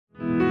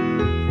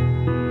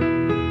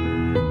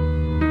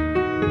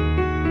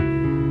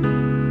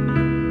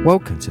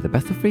Welcome to the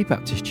Bethel Free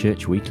Baptist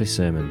Church Weekly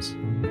Sermons.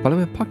 The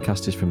following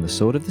podcast is from the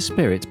Sword of the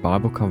Spirit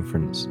Bible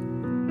Conference.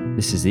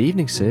 This is the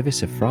evening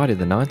service of Friday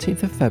the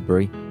 19th of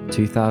February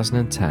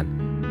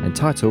 2010,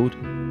 entitled,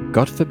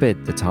 God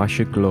Forbid That I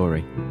Should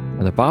Glory,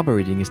 and the Bible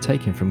reading is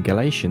taken from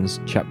Galatians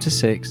chapter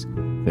 6,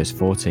 verse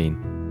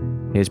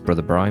 14. Here's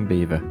Brother Brian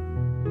Beaver.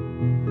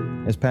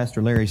 As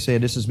Pastor Larry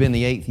said, this has been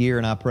the 8th year,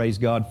 and I praise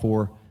God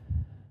for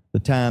the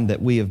time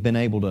that we have been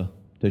able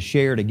to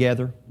share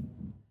together.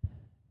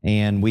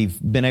 And we've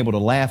been able to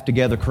laugh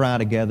together, cry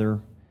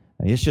together.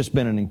 It's just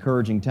been an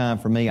encouraging time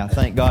for me. I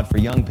thank God for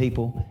young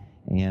people,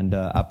 and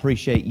I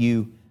appreciate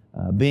you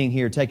being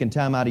here, taking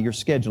time out of your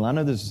schedule. I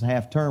know this is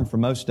half term for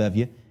most of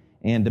you,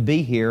 and to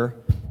be here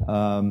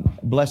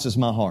blesses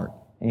my heart.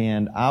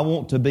 And I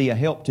want to be a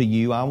help to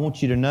you. I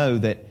want you to know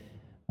that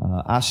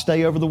I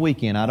stay over the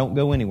weekend. I don't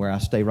go anywhere. I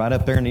stay right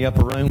up there in the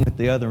upper room with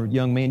the other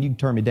young men. You can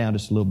turn me down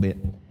just a little bit.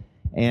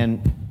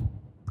 And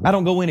I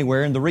don't go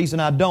anywhere, and the reason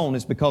I don't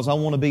is because I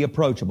want to be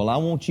approachable. I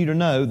want you to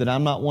know that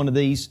I'm not one of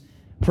these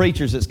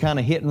preachers that's kind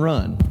of hit and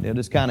run. They'll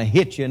just kind of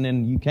hit you, and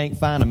then you can't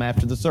find them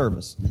after the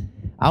service.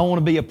 I want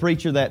to be a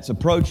preacher that's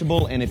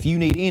approachable, and if you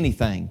need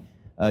anything,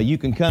 you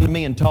can come to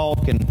me and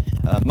talk, and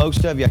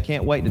most of you, I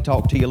can't wait to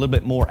talk to you a little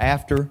bit more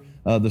after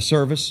the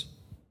service,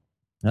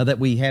 that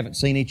we haven't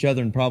seen each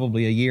other in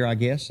probably a year, I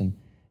guess,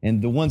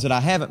 and the ones that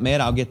I haven't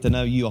met, I'll get to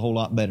know you a whole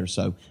lot better.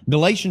 So,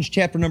 Galatians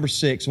chapter number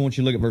 6, I want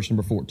you to look at verse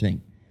number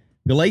 14.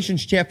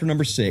 Galatians chapter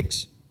number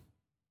 6,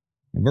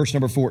 and verse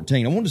number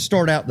 14. I want to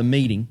start out the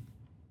meeting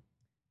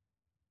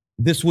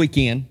this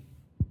weekend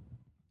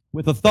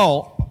with a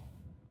thought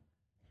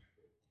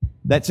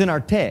that's in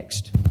our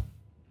text.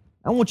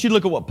 I want you to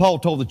look at what Paul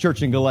told the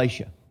church in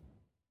Galatia.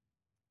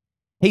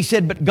 He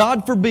said, "But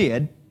God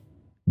forbid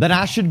that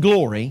I should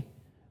glory,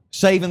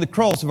 save in the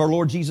cross of our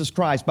Lord Jesus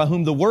Christ, by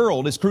whom the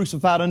world is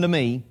crucified unto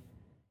me,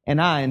 and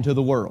I unto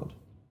the world."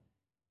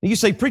 You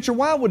say, "Preacher,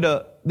 why would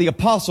the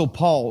Apostle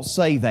Paul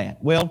say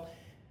that?" Well,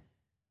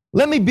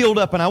 let me build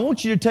up, and I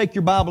want you to take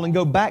your Bible and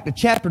go back to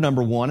chapter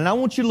number 1, and I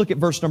want you to look at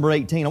verse number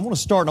 18. I want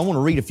to start, and I want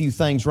to read a few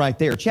things right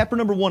there. Chapter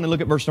number 1, and look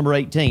at verse number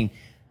 18.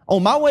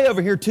 On my way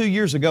over here 2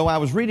 years ago, I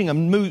was reading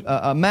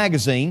a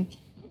magazine,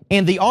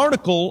 and the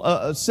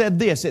article said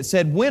this. It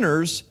said,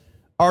 "Winners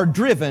are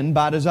driven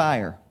by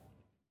desire."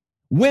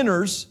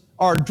 Winners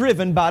are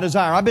driven by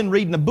desire. I've been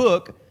reading a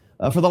book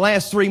for the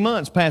last 3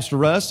 months, Pastor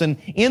Russ, and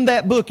in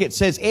that book it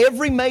says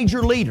every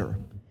major leader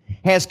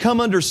has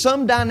come under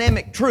some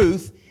dynamic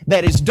truth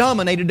that has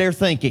dominated their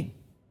thinking.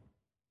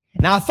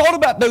 Now I thought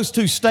about those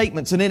two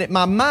statements, and then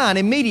my mind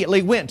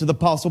immediately went to the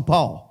Apostle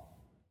Paul.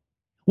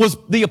 Was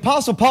the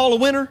Apostle Paul a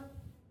winner?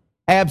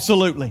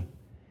 Absolutely.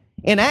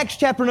 In Acts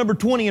chapter number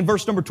 20 and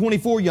verse number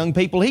 24, young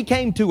people, he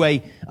came to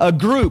a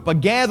group, a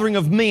gathering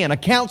of men, a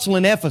council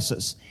in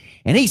Ephesus,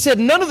 and he said,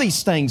 "None of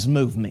these things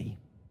move me.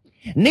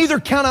 Neither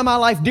count I my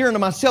life dear unto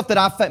myself, that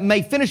I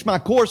may finish my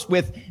course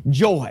with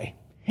joy.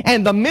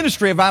 And the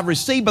ministry have I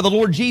received by the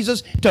Lord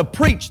Jesus to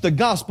preach the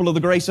gospel of the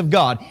grace of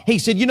God." He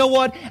said, "You know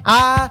what?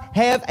 I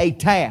have a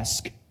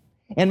task.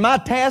 And my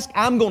task,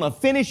 I'm going to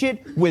finish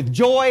it with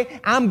joy.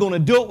 I'm going to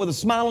do it with a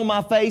smile on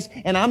my face.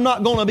 And I'm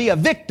not going to be a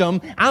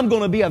victim. I'm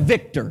going to be a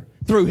victor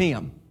through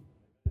Him."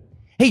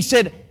 He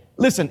said,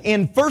 listen,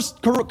 in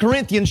 1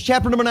 Corinthians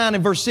chapter number 9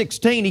 and verse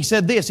 16, he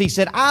said this. He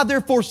said, "I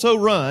therefore so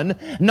run,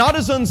 not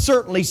as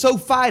uncertainly, so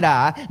fight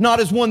I, not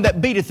as one that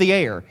beateth the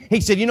air."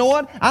 He said, "You know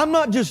what? I'm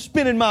not just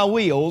spinning my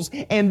wheels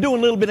and doing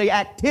a little bit of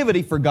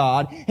activity for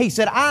God." He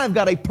said, "I've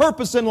got a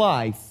purpose in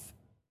life."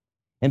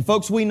 And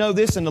folks, we know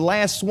this in the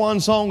last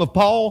swan song of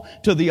Paul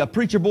to the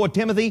preacher boy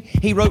Timothy.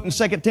 He wrote in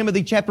 2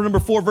 Timothy chapter number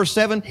 4 verse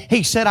 7,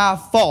 he said, "I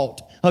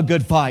fought a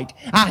good fight.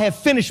 I have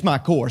finished my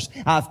course.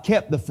 I've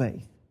kept the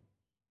faith.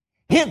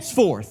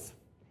 Henceforth,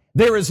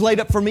 there is laid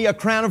up for me a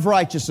crown of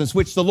righteousness,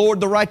 which the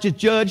Lord, the righteous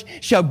judge,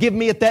 shall give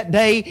me at that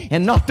day,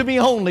 and not to me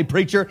only,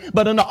 preacher,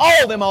 but unto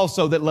all them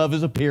also that love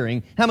is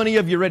appearing." How many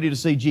of you are ready to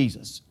see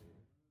Jesus?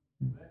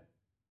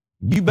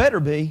 You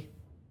better be.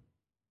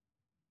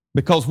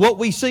 Because what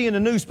we see in the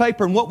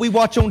newspaper and what we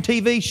watch on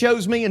TV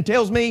shows me and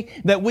tells me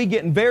that we're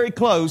getting very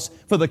close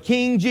for the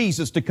King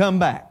Jesus to come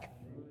back.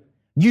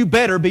 You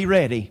better be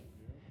ready.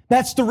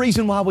 That's the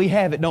reason why we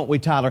have it, don't we,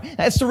 Tyler?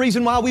 That's the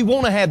reason why we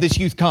want to have this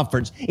youth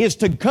conference, is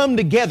to come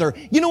together.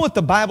 You know what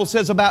the Bible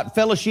says about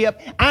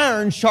fellowship?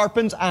 Iron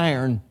sharpens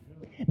iron.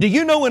 Do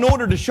you know in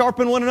order to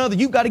sharpen one another,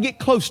 you've got to get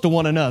close to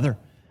one another?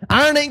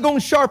 Iron ain't going to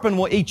sharpen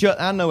each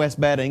other. I know that's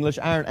bad English.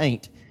 Iron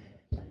ain't.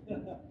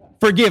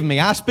 Forgive me.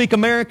 I speak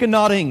American,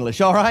 not English,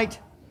 all right?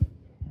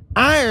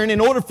 Iron, in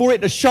order for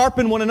it to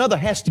sharpen one another,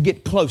 has to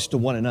get close to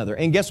one another.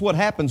 And guess what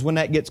happens when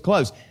that gets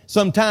close?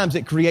 Sometimes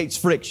it creates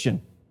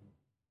friction.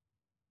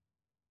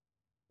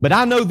 But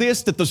I know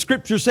this, that the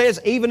Scripture says,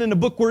 even in the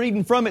book we're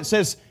reading from, it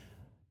says,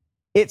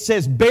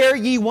 "Bear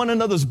ye one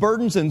another's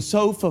burdens, and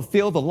so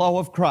fulfill the law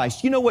of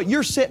Christ." You know what?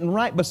 You're sitting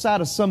right beside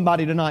of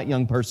somebody tonight,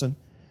 young person,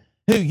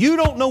 who you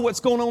don't know what's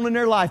going on in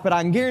their life, but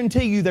I can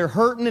guarantee you they're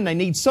hurting and they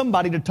need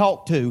somebody to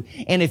talk to.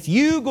 And if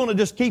you're going to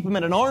just keep them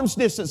at an arm's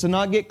distance and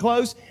not get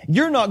close,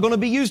 you're not going to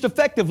be used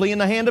effectively in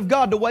the hand of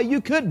God the way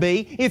you could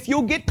be if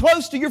you'll get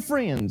close to your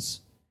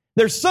friends.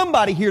 There's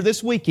somebody here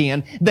this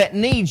weekend that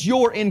needs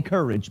your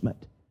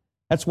encouragement.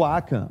 That's why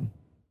I come.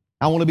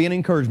 I want to be an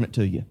encouragement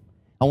to you.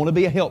 I want to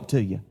be a help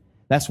to you.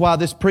 That's why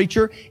this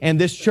preacher and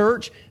this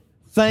church,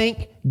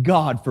 thank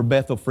God for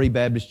Bethel Free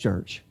Baptist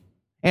Church.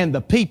 And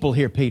the people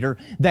here, Peter,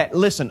 that,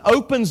 listen,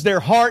 opens their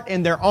heart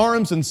and their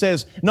arms and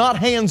says, not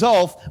hands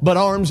off, but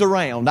arms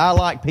around. I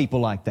like people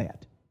like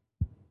that.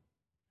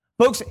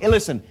 Folks,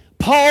 listen,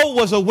 Paul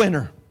was a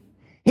winner.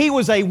 He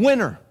was a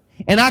winner.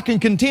 And I can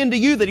contend to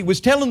you that he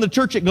was telling the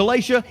church at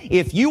Galatia,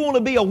 if you want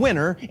to be a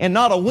winner and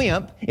not a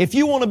wimp, if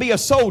you want to be a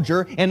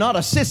soldier and not a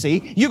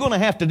sissy, you're going to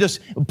have to just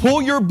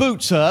pull your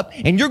boots up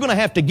and you're going to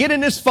have to get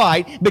in this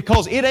fight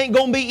because it ain't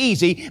going to be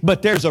easy,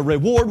 but there's a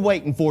reward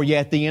waiting for you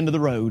at the end of the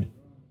road.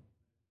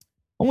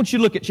 I want you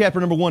to look at chapter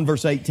number 1,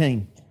 verse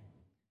 18.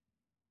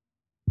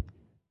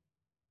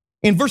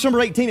 In verse number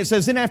 18, it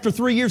says, Then after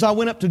 3 years I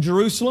went up to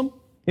Jerusalem.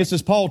 This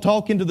is Paul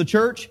talking to the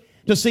church,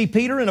 to see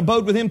Peter, and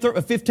abode with him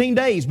 15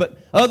 days. But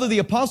other the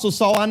apostles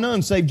saw I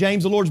none, save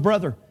James the Lord's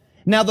brother.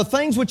 Now the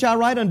things which I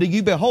write unto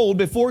you, behold,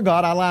 before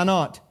God I lie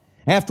not.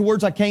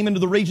 Afterwards I came into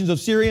the regions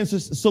of Syria and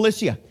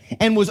Cilicia,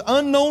 and was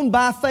unknown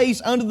by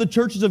face unto the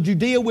churches of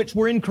Judea which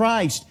were in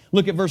Christ.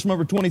 Look at verse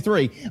number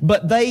 23.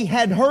 But they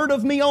had heard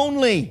of me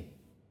only.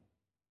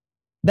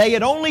 They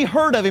had only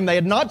heard of him. They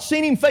had not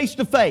seen him face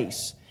to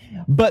face.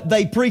 But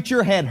they,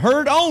 preacher, had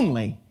heard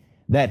only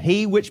that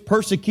he which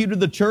persecuted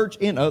the church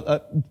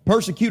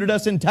persecuted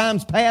us in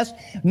times past,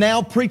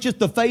 now preacheth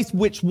the faith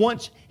which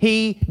once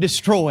he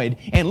destroyed.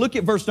 And look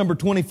at verse number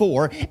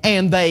 24.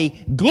 And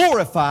they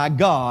glorify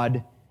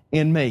God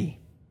in me.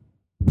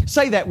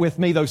 Say that with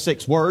me, those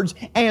 6 words.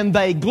 And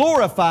they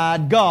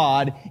glorified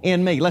God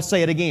in me. Let's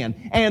say it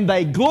again. And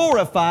they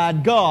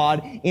glorified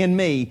God in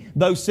me.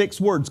 Those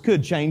 6 words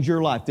could change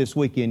your life this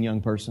weekend,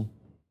 young person.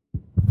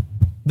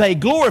 They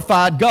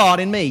glorified God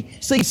in me.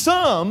 See,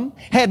 some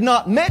had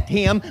not met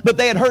Him, but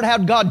they had heard how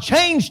God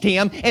changed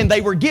him, and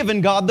they were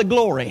giving God the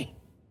glory.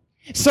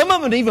 Some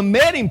of them had even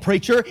met Him,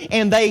 preacher,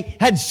 and they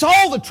had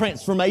saw the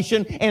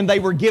transformation, and they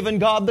were giving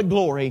God the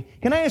glory.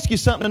 Can I ask you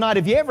something tonight?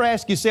 Have you ever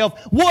asked yourself,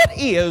 what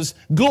is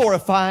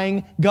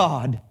glorifying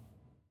God?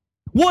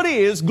 What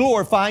is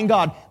glorifying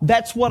God?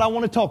 That's what I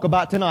want to talk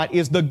about tonight,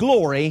 is the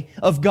glory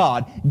of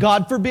God.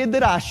 God forbid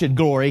that I should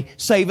glory,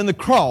 save in the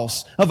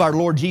cross of our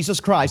Lord Jesus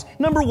Christ.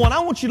 Number 1,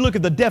 I want you to look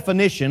at the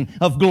definition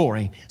of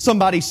glory.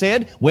 Somebody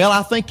said, well,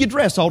 I think your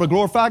dress ought to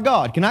glorify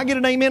God. Can I get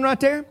an amen right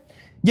there?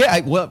 Yeah,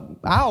 well,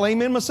 I'll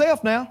amen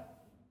myself now.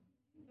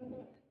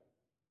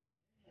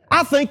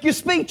 I think your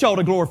speech ought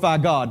to glorify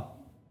God.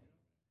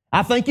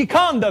 I think your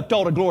conduct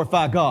ought to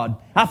glorify God.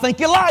 I think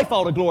your life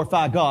ought to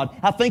glorify God.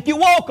 I think your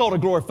walk ought to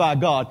glorify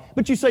God.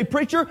 But you say,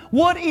 preacher,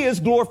 what is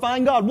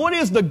glorifying God? What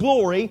is the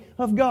glory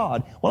of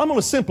God? Well, I'm going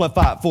to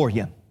simplify it for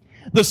you.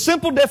 The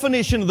simple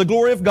definition of the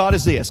glory of God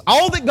is this.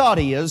 All that God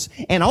is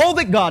and all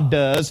that God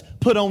does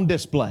put on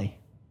display.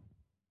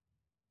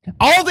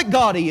 All that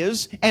God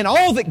is and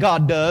all that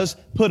God does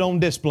put on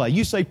display.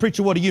 You say,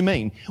 preacher, what do you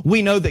mean?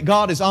 We know that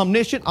God is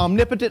omniscient,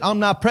 omnipotent,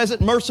 omnipresent,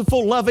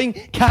 merciful, loving,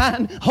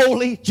 kind,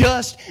 holy,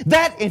 just.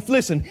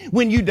 Listen,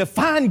 when you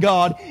define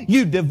God,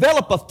 you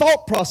develop a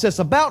thought process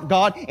about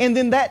God, and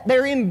then that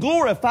therein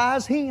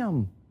glorifies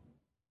Him.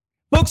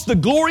 Folks, the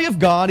glory of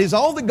God is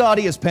all that God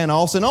is,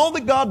 Panos, and all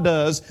that God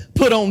does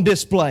put on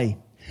display.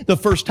 The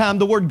first time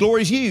the word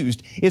glory is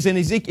used is in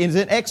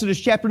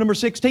Exodus chapter number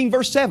 16,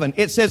 verse 7.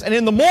 It says, and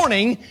in the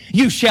morning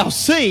you shall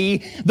see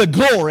the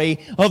glory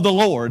of the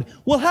Lord.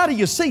 Well, how do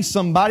you see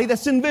somebody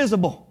that's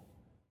invisible?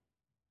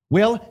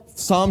 Well,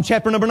 Psalm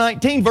chapter number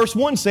 19, verse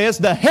 1 says,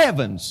 the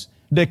heavens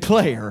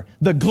declare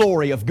the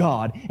glory of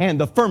God,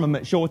 and the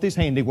firmament showeth His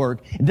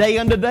handiwork. Day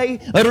unto day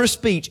uttereth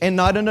speech, and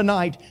night unto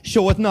night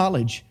showeth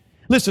knowledge.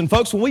 Listen,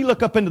 folks, when we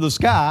look up into the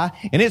sky,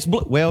 and it's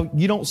blue, well,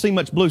 you don't see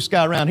much blue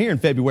sky around here in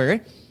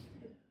February.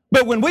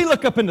 But when we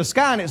look up in the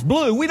sky and it's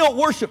blue, we don't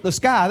worship the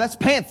sky. That's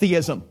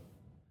pantheism.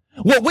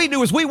 What we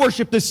do is we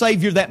worship the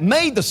Savior that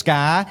made the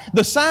sky.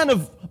 The sign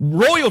of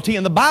royalty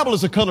in the Bible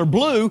is the color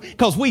blue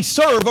because we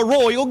serve a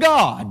royal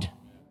God.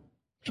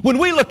 When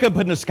we look up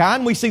in the sky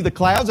and we see the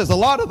clouds, there's a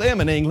lot of them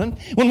in England.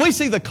 When we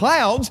see the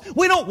clouds,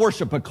 we don't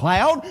worship a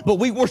cloud, but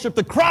we worship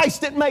the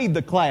Christ that made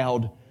the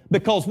cloud.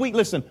 Because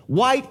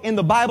white in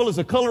the Bible is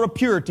a color of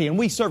purity, and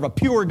we serve a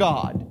pure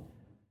God.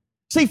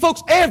 See,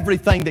 folks,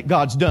 everything that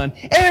God's done,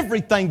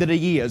 everything that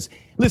He is,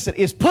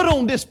 is put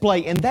on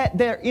display, and that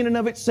there in and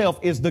of itself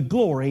is the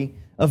glory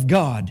of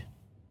God.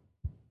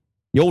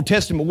 The Old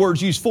Testament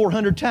word's used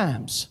 400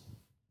 times.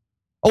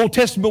 Old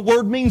Testament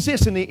word means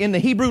this in the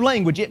Hebrew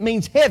language. It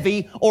means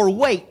heavy or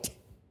weight.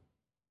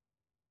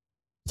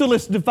 So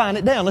let's define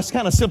it down. Let's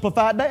kind of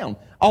simplify it down.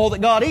 All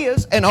that God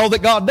is and all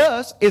that God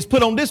does is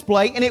put on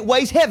display, and it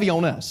weighs heavy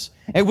on us.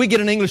 And we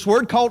get an English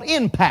word called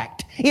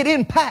impact. It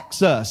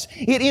impacts us.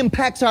 It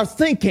impacts our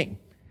thinking.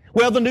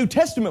 Well, the New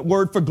Testament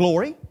word for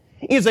glory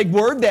is a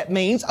word that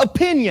means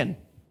opinion.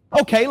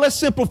 Okay, let's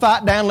simplify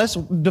it down. Let's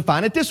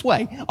define it this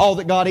way. All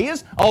that God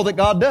is, all that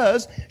God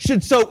does,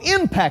 should so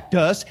impact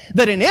us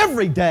that in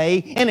every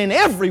day and in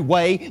every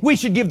way, we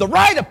should give the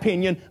right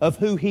opinion of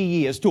who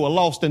He is to a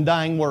lost and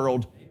dying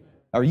world.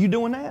 Are you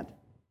doing that?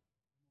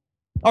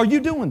 Are you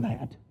doing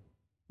that?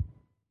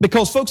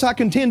 Because, folks, I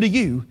contend to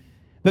you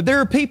that there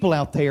are people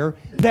out there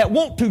that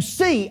want to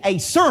see a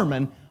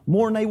sermon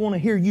more than they want to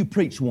hear you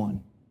preach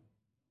one.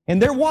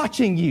 And they're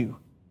watching you.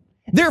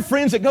 There are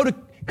friends that go to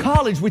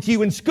college with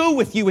you and school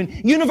with you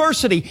and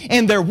university,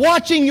 and they're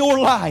watching your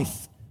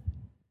life.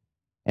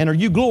 And are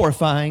you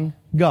glorifying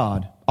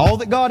God? All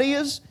that God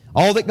is,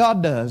 all that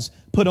God does,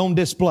 put on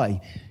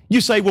display. You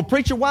say, well,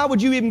 preacher, why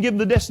would you even give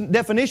the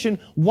definition?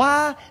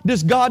 Why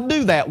does God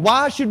do that?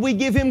 Why should we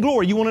give Him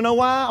glory? You want to know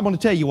why? I'm going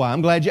to tell you why.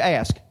 I'm glad you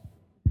asked.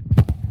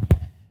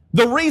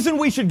 The reason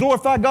we should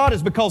glorify God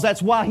is because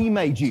that's why He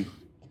made you.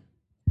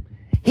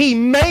 He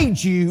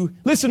made you,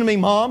 listen to me,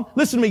 Mom,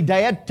 listen to me,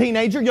 Dad,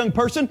 teenager, young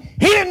person.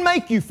 He didn't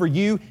make you for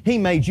you. He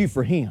made you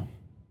for Him.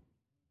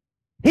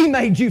 He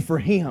made you for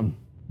Him.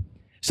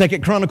 2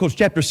 Chronicles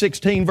chapter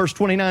 16 verse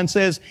 29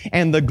 says,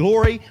 and the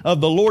glory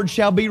of the Lord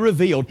shall be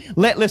revealed.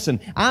 Listen,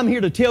 I'm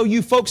here to tell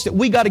you folks that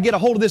we got to get a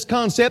hold of this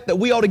concept that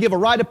we ought to give a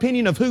right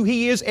opinion of who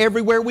He is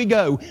everywhere we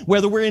go.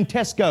 Whether we're in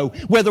Tesco,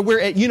 whether we're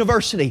at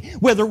university,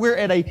 whether we're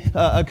at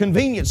a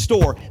convenience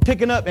store,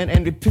 picking up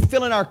and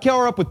filling our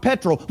car up with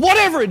petrol.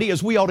 Whatever it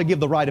is, we ought to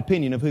give the right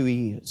opinion of who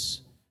He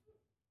is.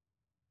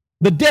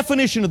 The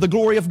definition of the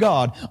glory of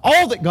God.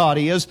 All that God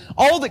is,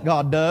 all that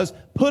God does,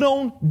 put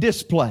on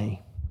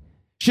display.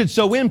 Should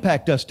so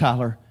impact us,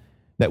 Tyler,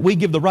 that we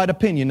give the right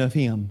opinion of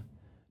Him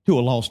to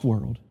a lost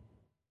world.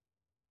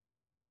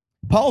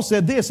 Paul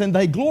said this, and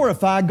they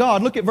glorified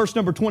God. Look at verse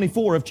number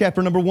 24 of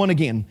chapter number 1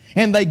 again.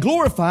 And they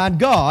glorified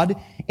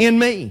God in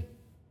me.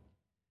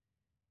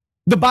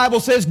 The Bible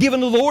says, give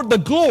unto the Lord the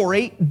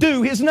glory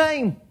due His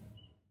name.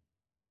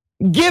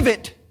 Give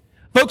it.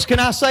 Folks, can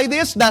I say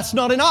this? That's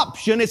not an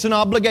option, it's an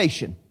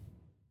obligation.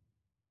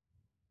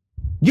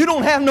 You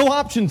don't have no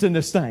options in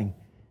this thing.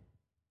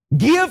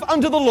 Give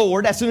unto the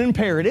Lord, that's an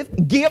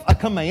imperative, give a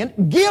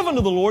command, give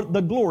unto the Lord the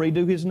glory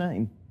due His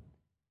name.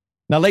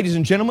 Now, ladies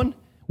and gentlemen,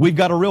 we've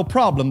got a real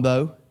problem,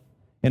 though,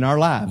 in our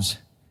lives,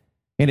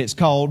 and it's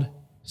called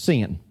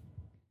sin.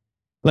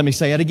 Let me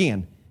say it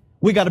again.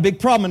 We got a big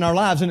problem in our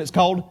lives, and it's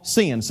called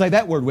sin. Say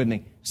that word with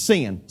me.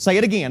 Sin. Say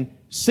it again.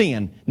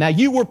 Sin. Now,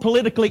 you were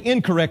politically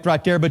incorrect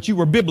right there, but you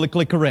were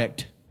biblically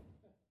correct.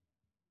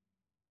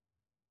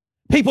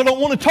 People don't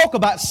want to talk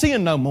about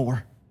sin no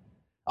more.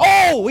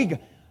 It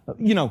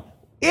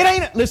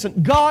ain't,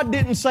 listen, God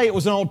didn't say it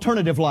was an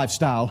alternative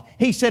lifestyle.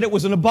 He said it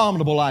was an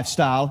abominable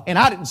lifestyle, and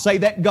I didn't say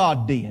that,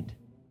 God did.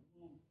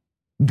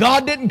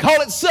 God didn't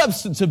call it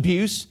substance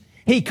abuse.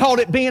 He called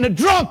it being a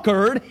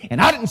drunkard,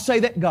 and I didn't say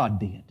that, God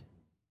did.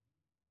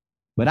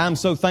 But I'm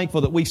so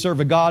thankful that we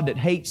serve a God that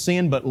hates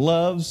sin but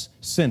loves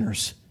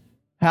sinners.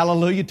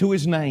 Hallelujah to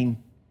His name.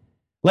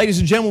 Ladies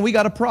and gentlemen, we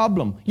got a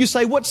problem. You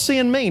say, what's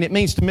sin mean? It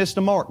means to miss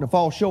the mark, to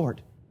fall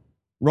short.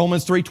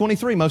 Romans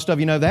 3:23, most of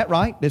you know that,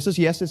 right? This is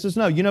yes, this is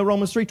no. You know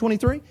Romans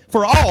 3:23?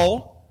 For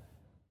all,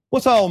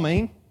 what's all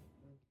mean?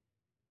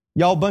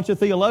 Y'all a bunch of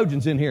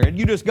theologians in here.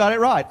 You just got it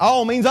right.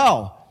 All means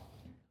all.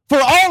 For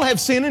all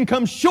have sinned and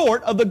come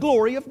short of the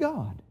glory of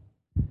God.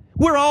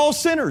 We're all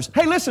sinners.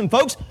 Hey, listen,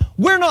 folks,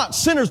 we're not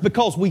sinners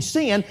because we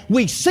sin.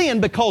 We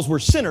sin because we're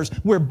sinners.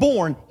 We're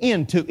born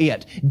into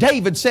it.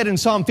 David said in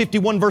Psalm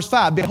 51 verse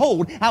 5,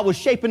 behold, I was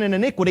shapen in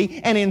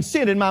iniquity, and in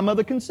sin did my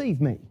mother conceive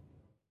me.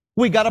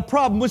 We got a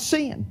problem with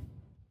sin.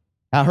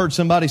 I heard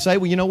somebody say,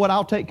 well, you know what?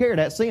 I'll take care of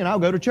that sin. I'll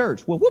go to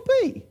church. Well,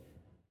 whoopee.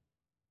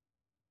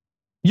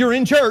 You're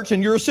in church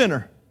and you're a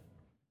sinner.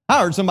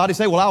 I heard somebody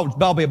say, well,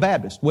 I'll be a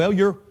Baptist. Well,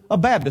 you're a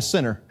Baptist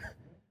sinner.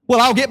 Well,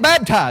 I'll get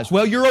baptized.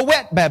 Well, you're a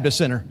wet Baptist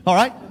sinner. All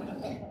right?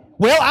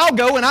 Well, I'll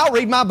go and I'll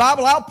read my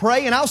Bible, I'll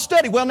pray, and I'll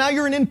study. Well, now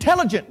you're an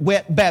intelligent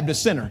wet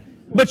Baptist sinner.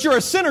 But you're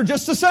a sinner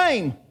just the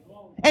same.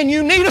 And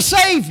you need a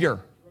Savior.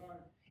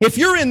 If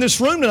you're in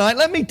this room tonight,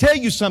 let me tell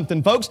you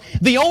something, folks.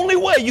 The only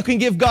way you can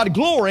give God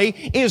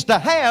glory is to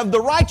have the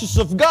righteousness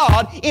of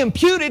God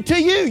imputed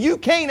to you. You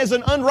can't, as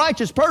an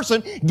unrighteous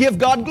person, give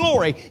God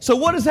glory. So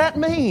what does that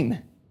mean?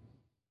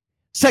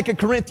 2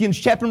 Corinthians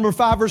chapter number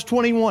 5, verse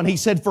 21, he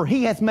said, for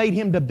He hath made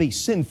Him to be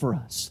sin for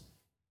us,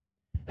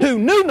 who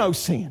knew no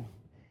sin,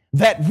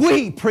 that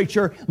we,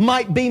 preacher,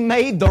 might be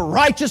made the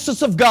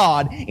righteousness of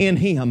God in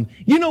Him.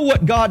 You know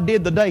what God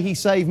did the day He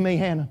saved me,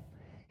 Hannah?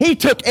 He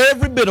took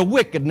every bit of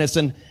wickedness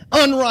and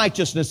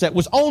unrighteousness that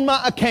was on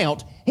my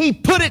account. He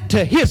put it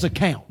to His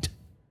account.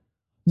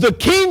 The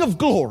King of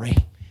glory.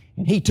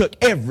 And He took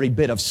every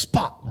bit of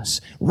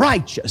spotless,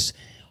 righteous,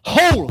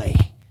 holy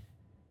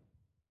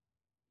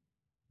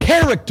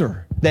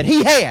character that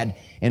He had.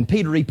 And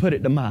Peter, He put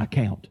it to my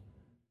account.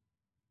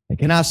 And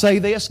can I say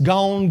this?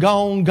 Gone,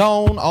 gone,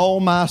 gone. All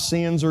my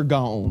sins are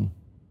gone.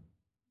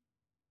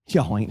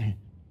 Y'all ain't.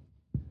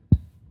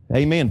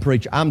 Amen,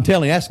 preacher. I'm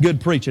telling you, that's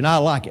good preaching. I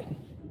like it.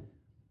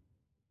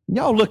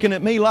 Y'all looking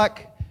at me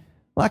like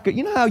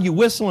you know how you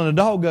whistle and a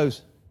dog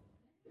goes,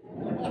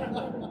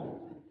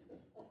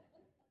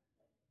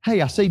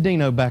 Hey, I see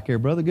Dino back there,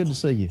 brother. Good to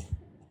see you.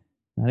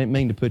 I didn't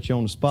mean to put you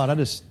on the spot. I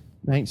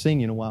ain't seen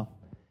you in a while.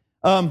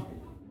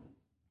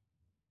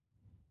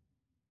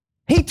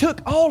 He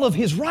took all of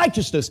His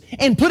righteousness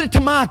and put it to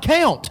my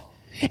account.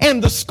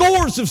 And the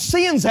scores of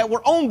sins that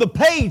were on the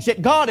page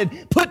that God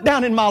had put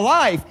down in my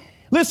life.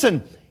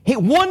 Listen,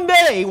 one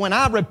day when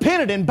I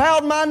repented and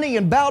bowed my knee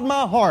and bowed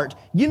my heart,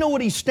 you know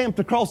what He stamped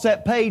across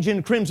that page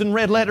in crimson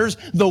red letters?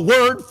 The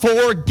word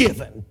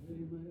forgiven.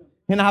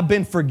 And I've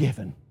been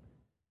forgiven.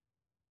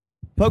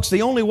 Folks,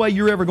 the only way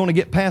you're ever going to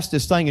get past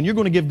this thing and you're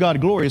going to give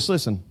God glory is,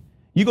 listen,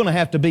 you're going to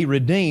have to be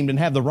redeemed and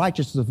have the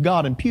righteousness of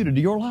God imputed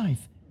to your life.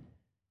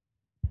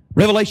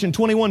 Revelation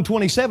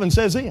 21:27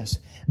 says this,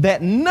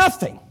 that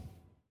nothing,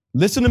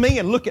 listen to me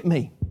and look at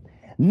me,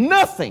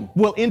 nothing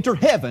will enter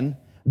heaven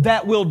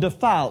that will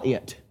defile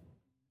it.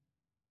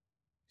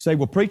 You say,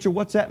 well, preacher,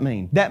 what's that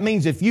mean? That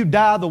means if you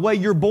die the way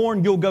you're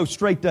born, you'll go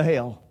straight to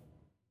hell.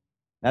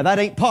 Now, that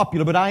ain't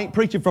popular, but I ain't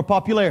preaching for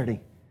popularity.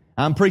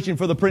 I'm preaching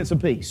for the Prince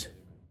of Peace.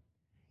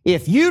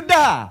 If you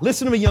die,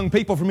 listen to me, young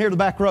people from here to the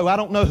back row, I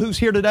don't know who's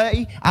here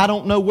today. I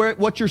don't know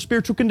what your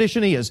spiritual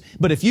condition is.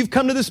 But if you've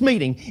come to this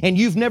meeting and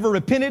you've never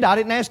repented, I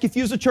didn't ask if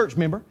you was a church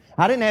member.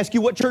 I didn't ask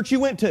you what church you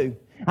went to.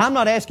 I'm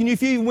not asking you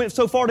if you went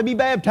so far to be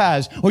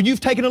baptized, or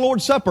you've taken the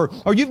Lord's Supper,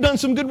 or you've done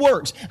some good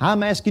works.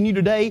 I'm asking you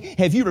today,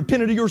 have you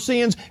repented of your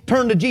sins?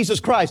 Turn to Jesus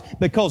Christ.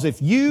 Because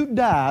if you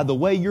die the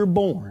way you're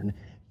born,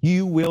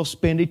 you will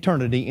spend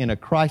eternity in a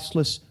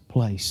Christless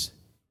place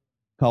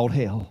called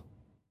hell.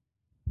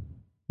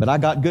 But I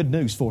got good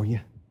news for you.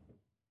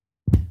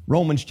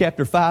 Romans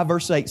chapter 5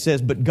 verse 8 says,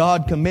 but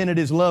God commended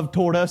His love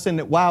toward us in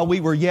that while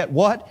we were yet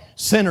what?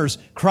 Sinners,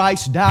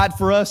 Christ died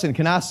for us. And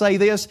can I say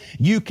this?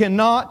 You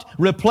cannot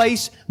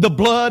replace the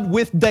blood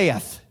with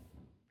death.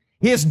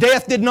 His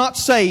death did not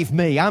save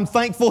me. I'm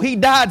thankful He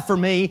died for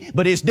me,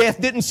 but His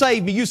death didn't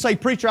save me. You say,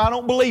 preacher, I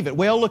don't believe it.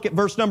 Well, look at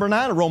verse number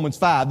 9 of Romans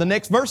 5. The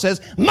next verse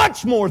says,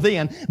 much more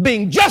then,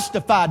 being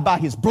justified by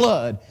His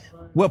blood.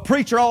 Well,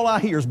 preacher, all I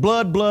hear is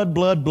blood, blood,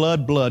 blood,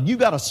 blood, blood. You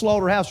got a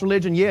slaughterhouse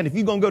religion, yeah, and if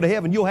you're going to go to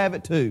heaven, you'll have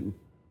it too.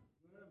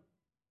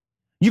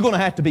 You're going to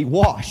have to be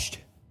washed.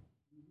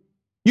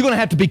 You're going to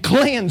have to be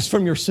cleansed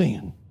from your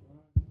sin.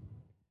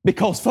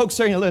 Because folks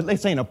saying, they're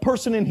saying a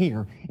person in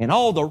here and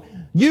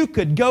you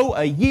could go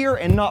a year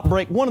and not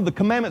break one of the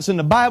commandments in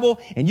the Bible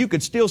and you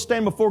could still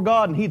stand before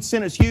God and He'd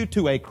sentence you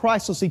to a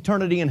Christless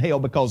eternity in hell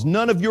because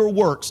none of your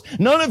works,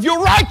 none of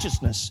your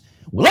righteousness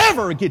will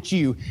ever get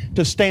you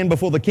to stand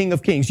before the King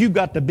of Kings. You've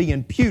got to be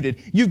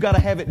imputed. You've got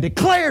to have it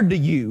declared to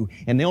you.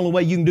 And the only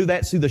way you can do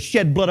that is through the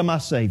shed blood of my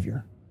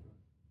Savior.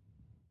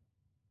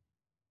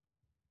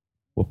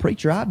 Well,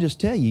 preacher, I'll just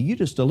tell you, you're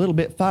just a little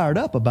bit fired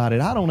up about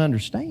it. I don't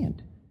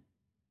understand.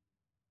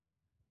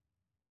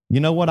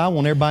 You know what? I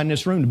want everybody in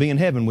this room to be in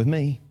heaven with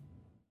me.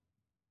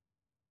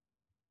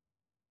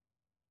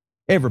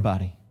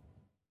 Everybody.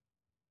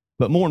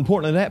 But more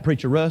important than that,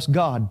 Preacher Russ,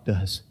 God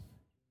does.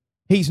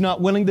 He's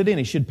not willing that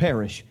any should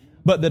perish,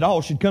 but that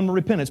all should come to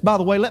repentance. By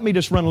the way, let me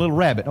just run a little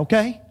rabbit,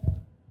 okay?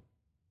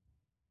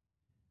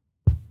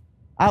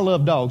 I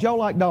love dogs. Y'all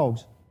like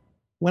dogs?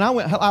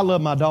 I love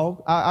my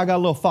dog. I got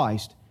a little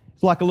feist.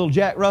 It's like a little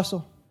Jack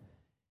Russell.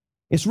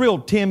 It's real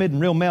timid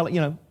and real mellow,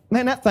 you know.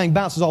 Man, that thing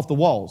bounces off the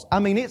walls. I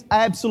mean, it's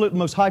absolute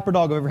most hyper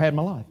dog I've ever had in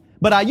my life.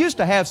 But I used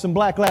to have some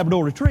black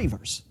Labrador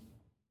retrievers.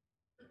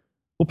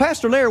 Well,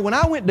 Pastor Larry, when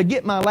I went to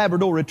get my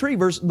Labrador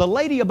retrievers, the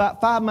lady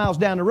about 5 miles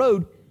down the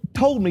road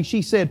told me,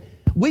 she said,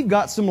 we've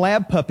got some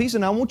lab puppies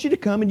and I want you to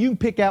come and you can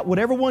pick out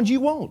whatever ones you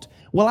want.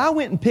 Well, I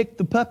went and picked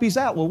the puppies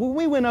out. Well, when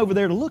we went over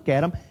there to look at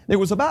them, there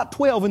was about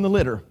 12 in the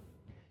litter.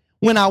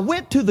 When I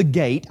went to the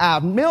gate, I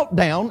knelt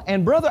down,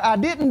 and brother, I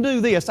didn't do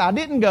this. I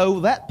didn't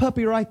go, that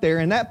puppy right there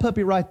and that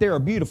puppy right there are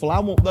beautiful. I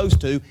want those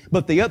two.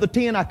 But the other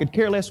 10, I could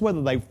care less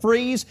whether they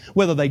freeze,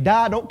 whether they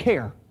die, I don't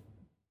care.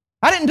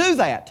 I didn't do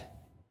that.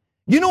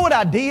 You know what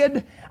I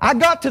did? I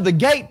got to the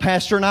gate,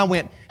 Pastor, and I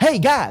went, hey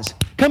guys,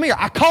 come here.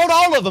 I called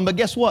all of them, but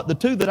guess what? The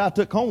 2 that I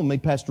took home with me,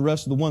 Pastor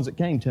Russ, are the ones that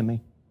came to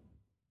me.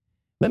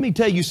 Let me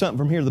tell you something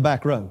from here to the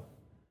back row.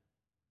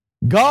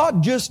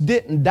 God just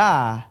didn't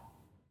die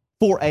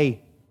for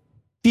a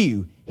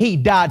few. He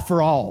died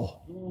for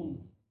all.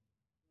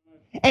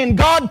 And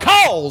God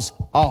calls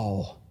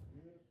all.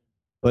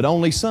 But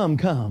only some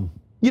come.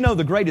 You know,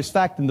 the greatest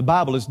fact in the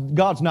Bible is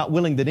God's not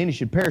willing that any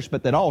should perish,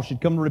 but that all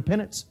should come to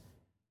repentance.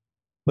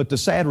 But the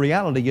sad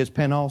reality is,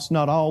 Panos,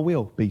 not all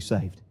will be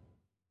saved.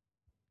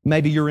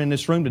 Maybe you're in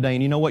this room today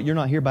and you know what? You're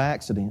not here by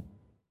accident.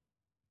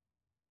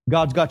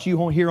 God's got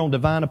you here on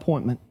divine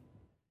appointment.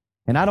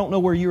 And I don't know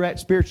where you're at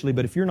spiritually,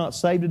 but if you're not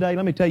saved today,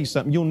 let me tell you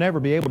something. You'll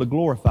never be able to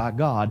glorify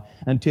God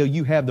until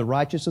you have the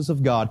righteousness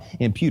of God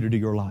imputed to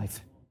your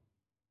life.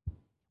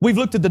 We've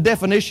looked at the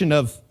definition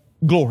of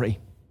glory.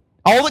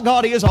 All that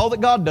God is, all that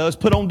God does,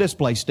 put on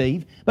display,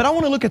 Steve. But I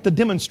want to look at the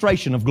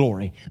demonstration of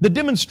glory. The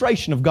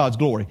demonstration of God's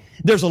glory.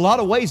 There's a lot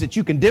of ways that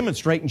you can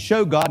demonstrate and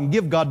show God and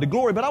give God the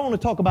glory, but I want to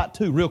talk about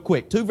 2 real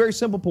quick. 2 very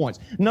simple points.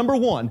 Number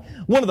 1,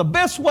 one of the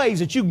best ways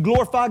that you can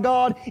glorify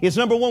God is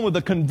number 1 with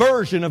the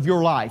conversion of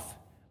your life.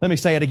 Let me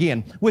say it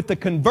again. With the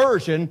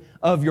conversion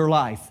of your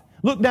life.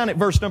 Look down at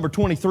verse number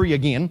 23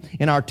 again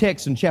in our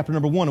text in chapter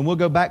number 1, and we'll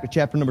go back to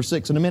chapter number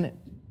 6 in a minute.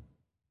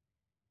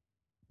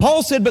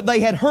 Paul said, but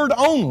they had heard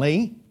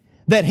only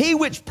that he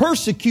which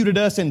persecuted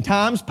us in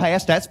times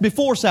past, that's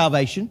before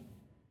salvation,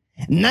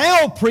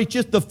 now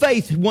preacheth the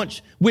faith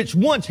which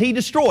once he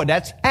destroyed.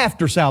 That's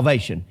after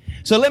salvation.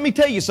 So let me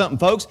tell you something,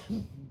 folks.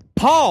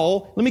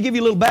 Paul, let me give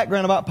you a little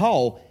background about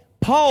Paul.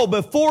 Paul,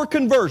 before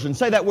conversion,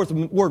 say that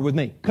word with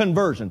me,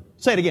 conversion.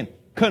 Say it again,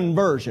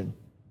 conversion.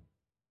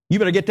 You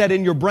better get that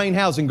in your brain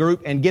housing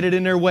group and get it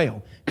in there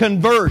well.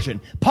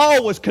 Conversion.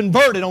 Paul was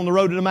converted on the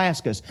road to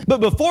Damascus. But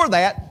before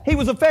that, he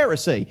was a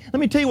Pharisee. Let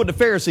me tell you what the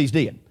Pharisees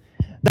did.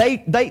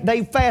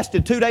 They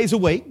fasted 2 days a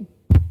week.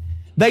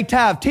 They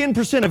tithed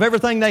 10% of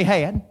everything they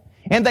had.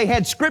 And they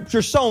had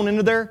Scripture sewn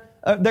into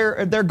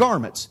their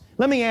garments.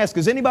 Let me ask,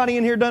 has anybody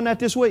in here done that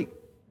this week?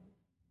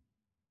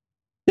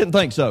 Didn't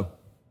think so.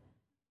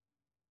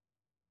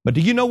 But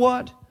do you know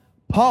what?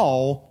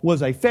 Paul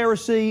was a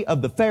Pharisee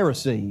of the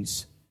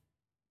Pharisees.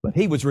 But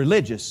he was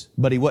religious,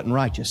 but he wasn't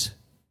righteous.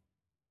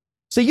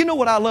 See, you know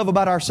what I love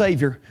about our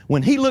Savior?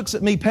 When He looks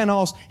at me,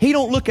 Panos, He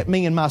don't look at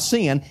me in my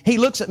sin. He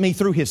looks at me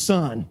through His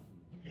Son.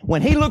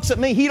 When He looks at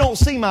me, He don't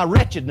see my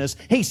wretchedness.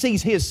 He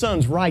sees His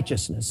Son's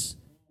righteousness.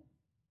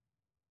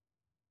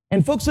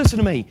 And folks, listen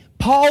to me.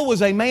 Paul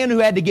was a man who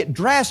had to get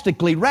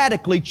drastically,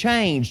 radically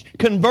changed,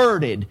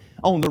 converted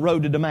on the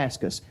road to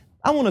Damascus.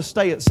 I want to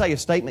say a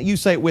statement. You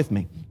say it with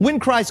me. When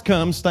Christ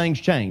comes,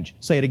 things change.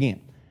 Say it again.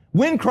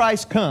 When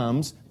Christ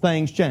comes,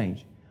 things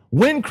change.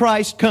 When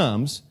Christ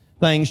comes,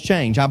 things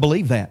change. I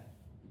believe that.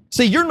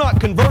 See, you're not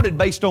converted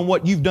based on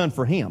what you've done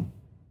for Him.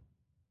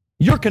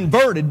 You're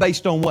converted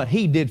based on what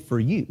He did for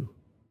you.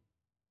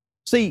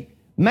 See,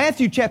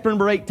 Matthew chapter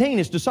number 18,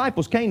 His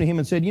disciples came to Him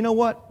and said, you know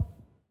what?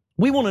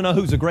 We want to know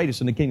who's the greatest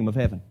in the kingdom of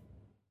heaven.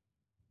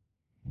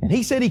 And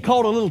He said He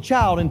called a little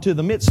child into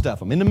the midst of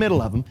them, in the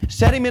middle of them,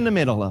 set him in the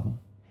middle of them.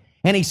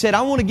 And He said,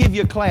 I want to give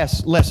you a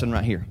class lesson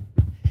right here.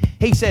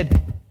 He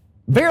said,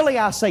 verily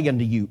I say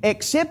unto you,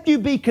 except you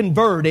be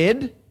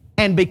converted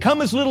and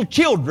become as little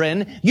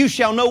children, you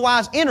shall no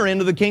wise enter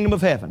into the kingdom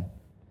of heaven.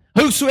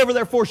 Whosoever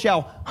therefore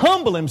shall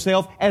humble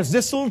himself as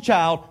this little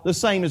child, the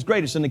same is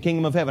greatest in the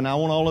kingdom of heaven. Now, I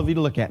want all of you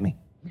to look at me.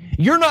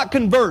 You're not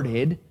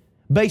converted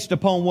based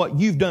upon what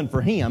you've done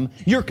for Him.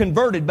 You're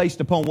converted based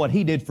upon what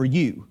He did for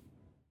you.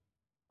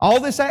 All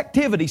this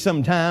activity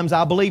sometimes,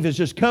 I believe, is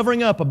just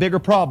covering up a bigger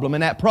problem,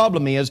 and that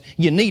problem is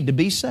you need to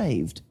be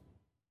saved.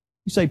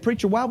 You say,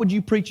 preacher, why would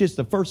you preach this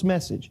the first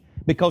message?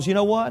 Because you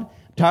know what? I'm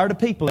tired of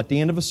people at the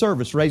end of a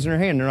service raising their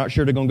hand. They're not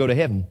sure they're going to go to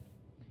heaven.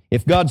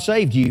 If God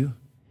saved you,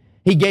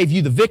 He gave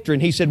you the victory,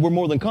 and He said, we're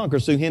more than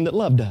conquerors through Him that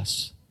loved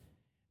us.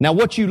 Now,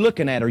 what you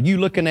looking at? Are you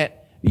looking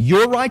at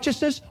your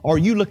righteousness, or are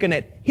you looking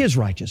at His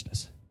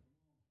righteousness?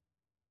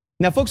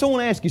 Now, folks, I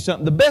want to ask you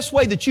something. The best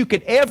way that you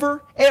could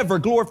ever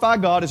glorify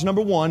God is,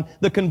 number one,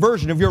 the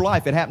conversion of your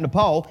life. It happened to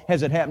Paul.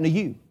 Has it happened to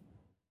you?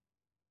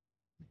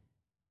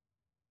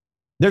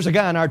 There's a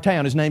guy in our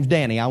town, his name's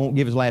Danny. I won't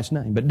give his last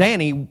name. But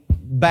Danny,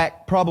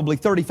 back probably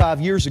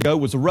 35 years ago,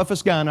 was the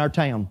roughest guy in our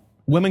town.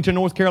 Wilmington,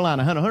 North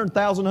Carolina,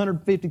 100,000,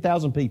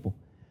 150,000 people.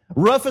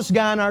 Roughest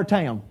guy in our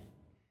town.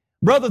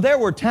 Brother, there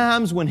were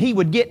times when he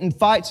would get in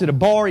fights at a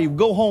bar, he would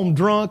go home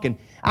drunk, and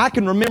I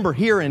can remember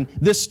hearing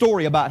this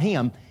story about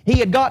him. He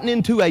had gotten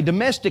into a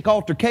domestic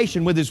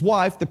altercation with his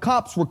wife. The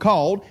cops were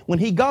called. When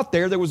he got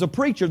there was a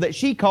preacher that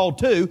she called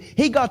too.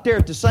 He got there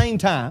at the same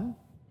time.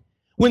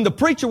 When the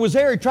preacher was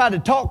there, he tried to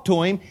talk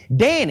to him.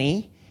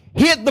 Danny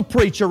hit the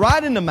preacher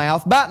right in the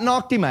mouth, about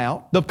knocked him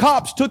out. The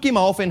cops took him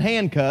off in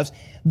handcuffs.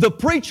 The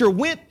preacher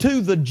went to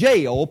the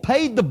jail,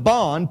 paid the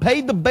bond,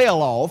 paid the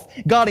bail off,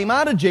 got him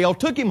out of jail,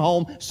 took him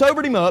home,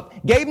 sobered him up,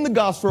 gave him the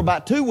gospel for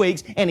about 2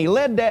 weeks, and he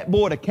led that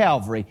boy to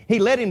Calvary. He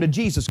led him to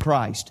Jesus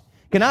Christ.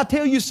 Can I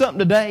tell you something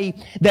today?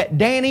 That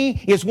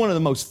Danny is one of the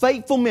most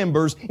faithful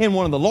members in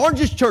one of the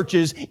largest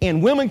churches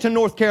in Wilmington,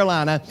 North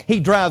Carolina. He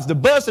drives the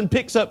bus and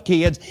picks up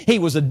kids. He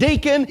was a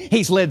deacon.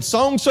 He's led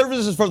song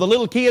services for the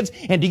little kids.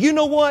 And do you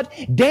know what?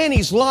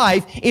 Danny's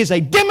life is a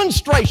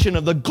demonstration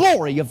of the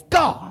glory of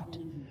God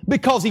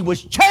because he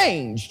was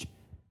changed.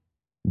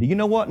 Do you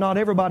know what? Not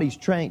everybody's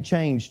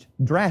changed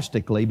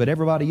drastically, but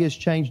everybody is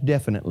changed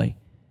definitely.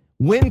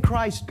 When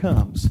Christ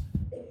comes,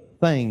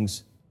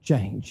 things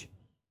change.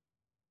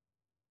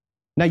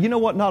 Now, you know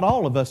what? Not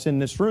all of us in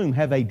this room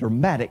have a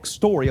dramatic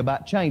story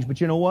about change,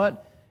 but you know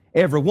what?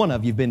 Every one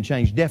of you have been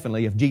changed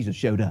definitely if Jesus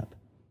showed up.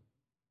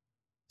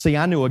 See,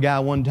 I knew a guy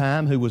one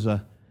time who was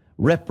a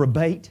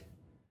reprobate,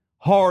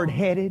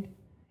 hard-headed,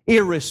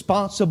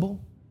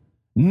 irresponsible,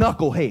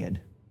 knucklehead.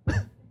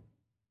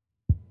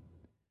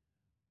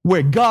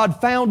 Where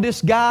God found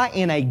this guy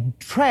in a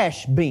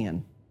trash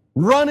bin,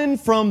 running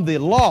from the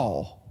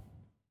law.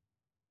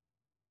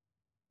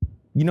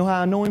 You know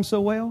how I know him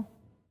so well?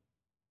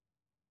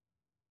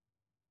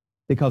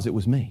 Because it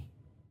was me.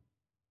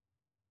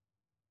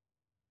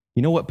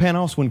 You know what,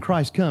 Panos? When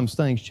Christ comes,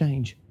 things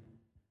change.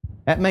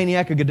 That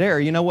maniac of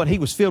Gadara, you know what? He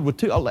was filled with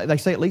they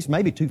say at least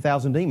maybe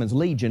 2,000 demons.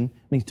 Legion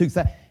means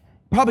 2,000,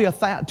 probably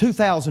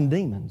 2,000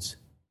 demons.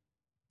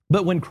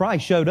 But when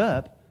Christ showed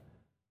up,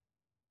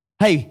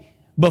 Hey,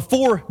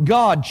 before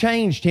God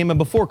changed him and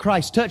before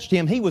Christ touched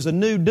him, he was a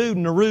new dude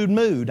in a rude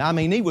mood. I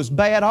mean, he was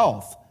bad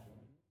off.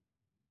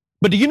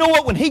 But do you know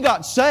what? When he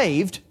got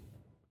saved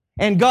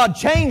and God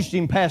changed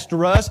him, Pastor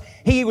Russ,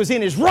 he was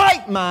in his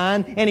right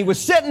mind and he was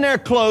sitting there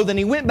clothed and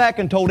he went back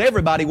and told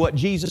everybody what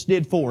Jesus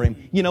did for him.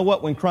 You know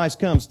what? When Christ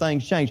comes,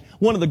 things change.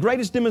 One of the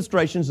greatest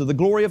demonstrations of the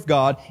glory of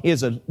God is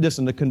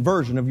the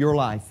conversion of your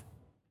life.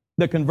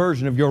 The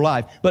conversion of your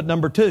life. But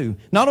number two,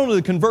 not only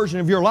the conversion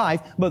of your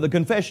life, but the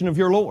confession of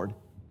your Lord.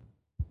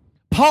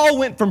 Paul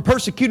went from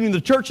persecuting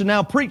the church and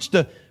now preached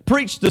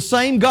the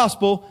same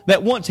gospel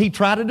that once he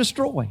tried to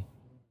destroy.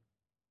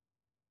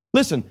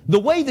 Listen, the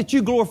way that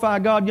you glorify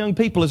God, young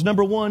people, is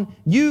number one,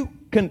 you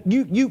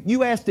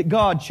ask that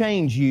God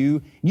change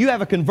you. You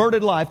have a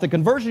converted life. The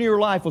conversion of your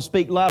life will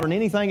speak louder than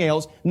anything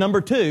else.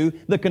 Number two,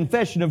 the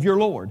confession of your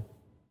Lord.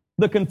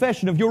 The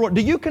confession of your Lord.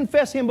 Do you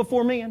confess Him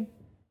before men?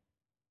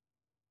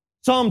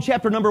 Psalm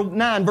chapter number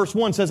 9 verse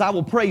 1 says, I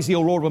will praise Thee, O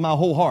Lord, with my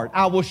whole heart.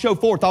 I will show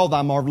forth all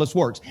Thy marvelous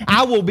works.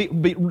 I will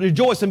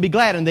rejoice and be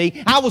glad in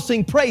Thee. I will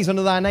sing praise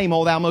unto Thy name,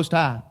 O Thou Most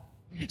High.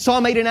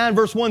 Psalm 89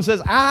 verse 1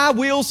 says, I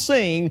will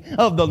sing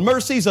of the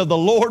mercies of the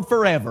Lord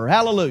forever.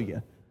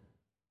 Hallelujah.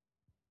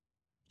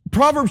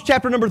 Proverbs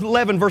chapter number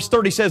 11 verse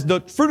 30 says,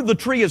 the fruit of the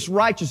tree is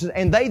righteousness,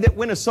 and they that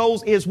win a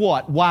soul is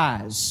what?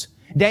 Wise.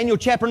 Daniel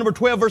chapter number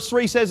 12 verse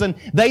 3 says, and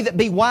they that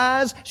be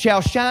wise shall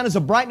shine as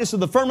the brightness of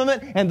the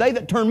firmament, and they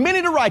that turn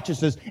many to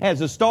righteousness as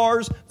the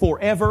stars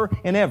forever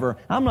and ever.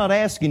 I'm not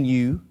asking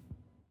you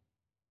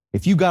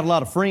if you got a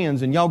lot of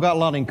friends and y'all got a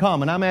lot in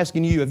common. I'm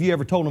asking you, have you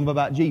ever told them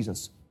about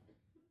Jesus?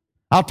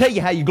 I'll tell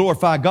you how you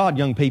glorify God,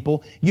 young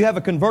people. You have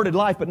a converted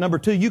life, but number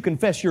two, you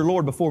confess your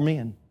Lord before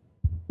men.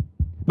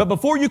 But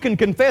before you can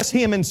confess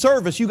Him in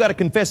service, you got to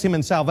confess Him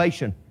in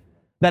salvation.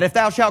 That if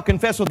thou shalt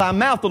confess with thy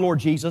mouth the Lord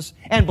Jesus,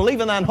 and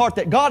believe in thine heart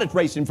that God hath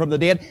raised Him from the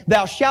dead,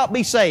 thou shalt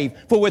be saved.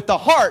 For with the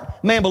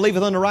heart man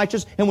believeth unto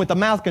righteousness, and with the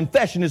mouth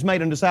confession is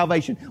made unto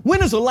salvation.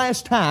 When is the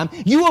last time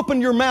you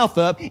opened your mouth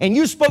up and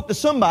you spoke to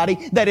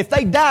somebody that if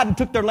they died and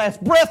took their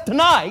last breath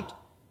tonight,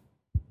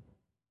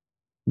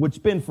 would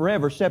spend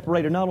forever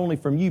separated not only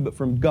from you, but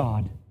from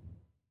God,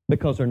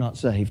 because they're not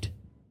saved?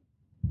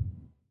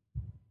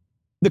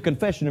 The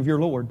confession of your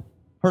Lord.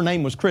 Her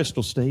name was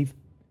Crystal, Steve.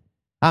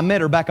 I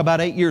met her back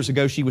about 8 years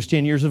ago. She was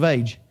 10 years of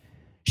age.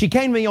 She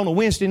came to me on a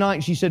Wednesday night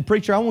and she said,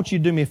 Preacher, I want you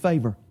to do me a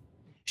favor.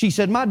 She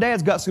said, my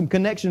dad's got some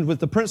connections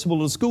with the principal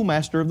of the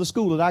schoolmaster of the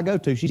school that I go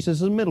to. She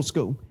says, it's middle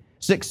school,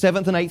 6th,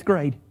 7th, and 8th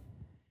grade.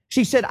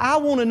 She said, I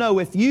want to know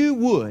if you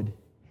would,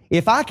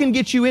 if I can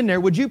get you in there,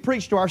 would you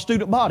preach to our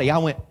student body? I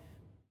went,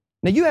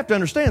 now you have to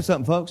understand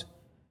something, folks.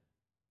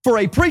 For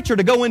a preacher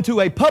to go into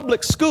a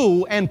public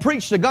school and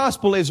preach the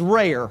gospel is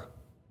rare,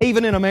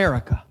 even in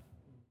America.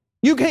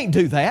 You can't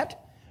do that.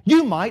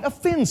 You might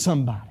offend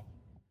somebody.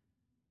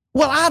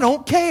 Well, I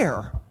don't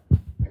care.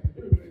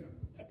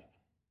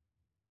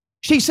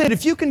 She said,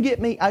 if you can get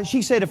me,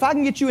 she said, if I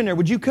can get you in there,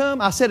 would you come?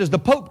 I said, is the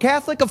Pope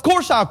Catholic? Of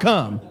course I'll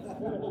come.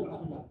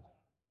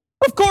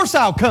 Of course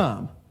I'll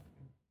come.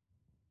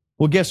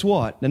 Well, guess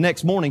what? The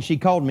next morning she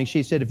called me.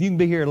 She said, if you can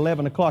be here at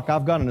 11 o'clock,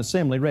 I've got an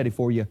assembly ready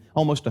for you.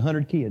 Almost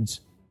 100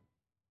 kids.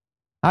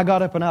 I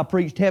got up and I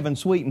preached heaven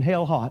sweet and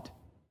hell hot.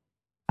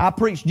 I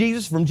preached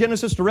Jesus from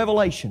Genesis to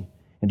Revelation.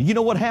 And do you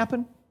know what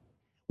happened?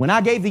 When I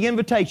gave the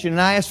invitation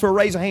and I asked for a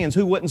raise of hands,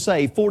 who wasn't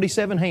saved?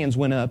 47 hands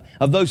went up.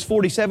 Of those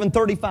 47,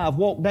 35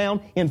 walked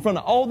down in front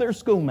of all their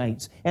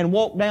schoolmates and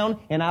walked down,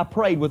 and I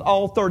prayed with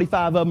all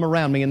 35 of them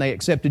around me, and they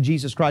accepted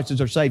Jesus Christ as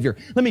their Savior.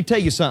 Let me tell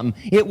you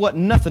something. It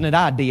wasn't nothing that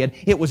I did.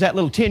 It was that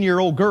little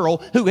 10-year-old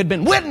girl who had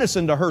been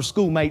witnessing to her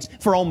schoolmates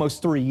for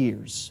almost 3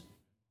 years.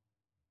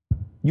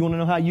 You want to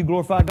know how you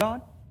glorify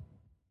God?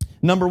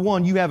 Number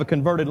one, you have a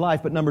converted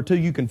life, but number two,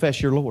 you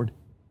confess your Lord.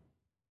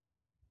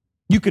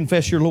 You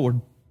confess your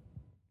Lord.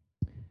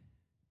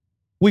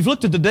 We've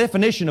looked at the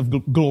definition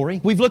of glory.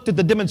 We've looked at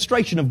the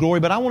demonstration of glory,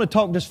 but I want to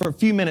talk just for a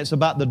few minutes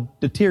about the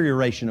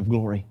deterioration of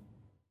glory.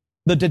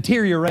 The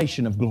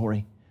deterioration of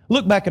glory.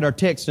 Look back at our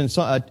text in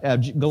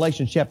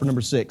Galatians chapter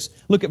number 6.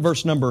 Look at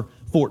verse number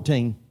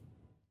 14.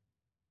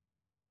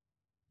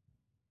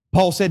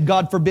 Paul said,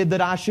 God forbid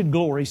that I should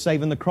glory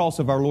save in the cross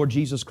of our Lord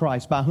Jesus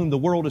Christ, by whom the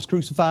world is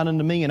crucified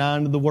unto me and I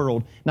unto the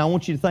world. Now I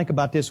want you to think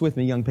about this with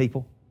me, young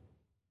people.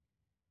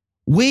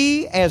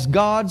 We as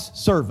God's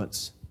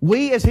servants,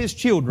 we as His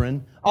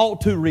children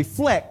ought to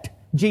reflect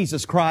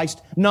Jesus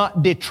Christ,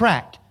 not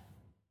detract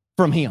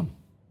from Him.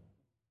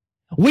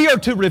 We are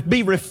to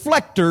be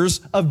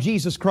reflectors of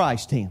Jesus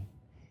Christ, Him.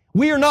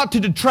 We are not to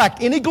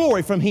detract any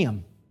glory from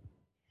Him.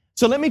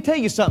 So let me tell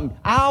you something.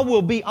 I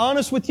will be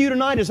honest with you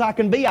tonight as I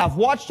can be. I've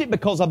watched it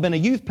because I've been a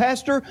youth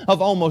pastor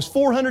of almost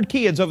 400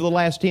 kids over the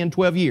last 10,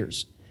 12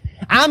 years.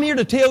 I'm here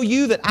to tell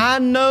you that I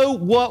know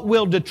what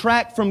will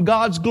detract from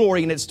God's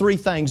glory, and it's three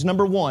things.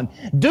 Number one,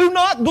 do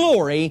not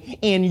glory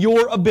in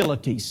your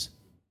abilities.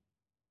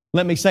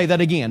 Let me say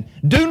that again.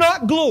 Do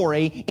not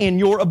glory in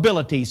your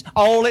abilities.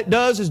 All it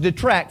does is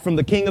detract from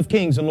the King of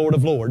Kings and Lord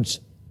of Lords.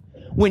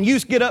 When you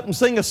get up and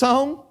sing a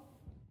song,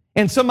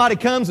 and somebody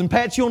comes and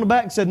pats you on the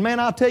back and said, man,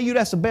 I'll tell you,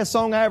 that's the best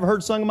song I ever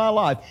heard sung in my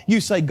life. You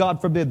say,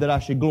 God forbid that I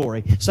should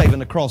glory, saving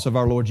the cross of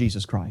our Lord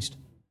Jesus Christ.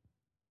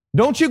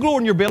 Don't you glory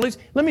in your abilities.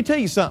 Let me tell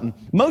you something.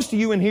 Most of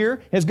you in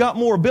here has got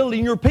more ability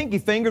in your pinky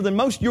finger than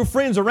most of your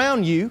friends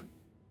around you,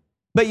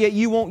 but yet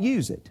you won't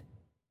use it.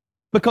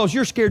 Because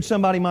you're scared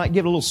somebody might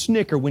give a little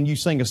snicker when you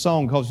sing a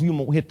song because you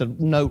won't hit the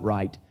note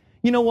right.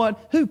 You know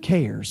what? Who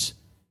cares?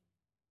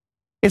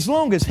 As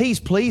long as He's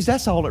pleased,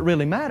 that's all that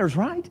really matters,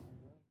 right?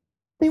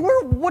 I mean,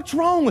 what's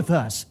wrong with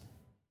us?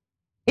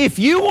 If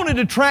you want to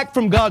detract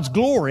from God's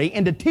glory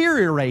and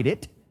deteriorate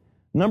it,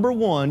 number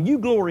one, you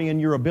glory in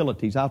your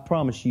abilities. I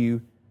promise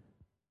you,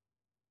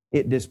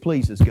 it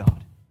displeases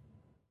God.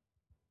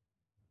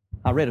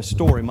 I read a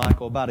story,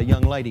 Michael, about a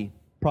young lady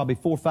probably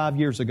 4 or 5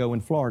 years ago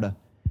in Florida.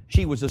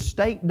 She was a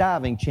state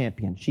diving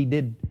champion. She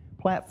did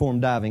platform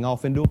diving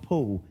off into a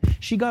pool.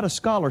 She got a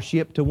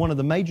scholarship to one of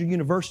the major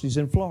universities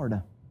in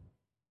Florida.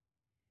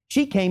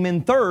 She came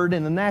in third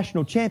in the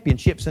national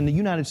championships in the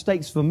United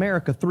States of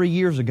America 3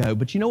 years ago.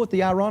 But you know what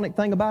the ironic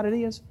thing about it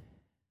is?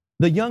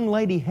 The young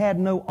lady had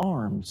no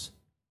arms.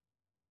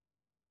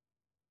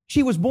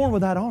 She was born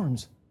without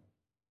arms.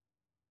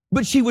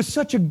 But she was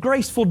such a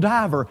graceful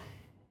diver.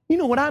 You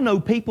know what? I know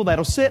people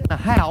that'll sit in a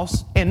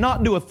house and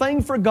not do a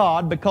thing for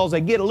God because they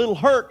get a little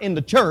hurt in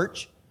the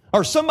church,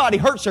 or somebody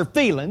hurts their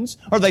feelings,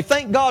 or they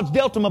think God's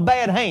dealt them a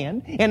bad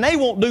hand, and they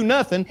won't do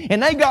nothing,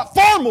 and they got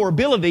far more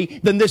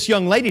ability than this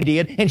young lady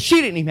did, and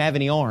she didn't even have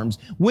any arms.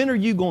 When are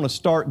you going to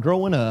start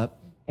growing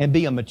up and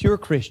be a mature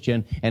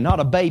Christian and not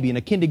a baby and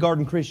a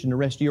kindergarten Christian the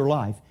rest of your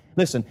life?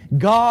 Listen,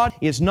 God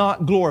is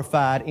not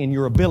glorified in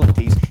your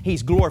abilities.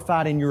 He's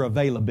glorified in your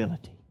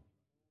availability.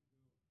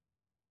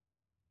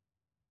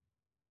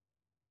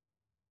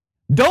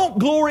 Don't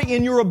glory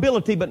in your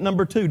ability, but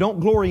number two, don't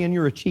glory in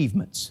your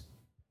achievements.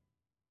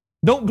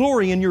 Don't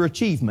glory in your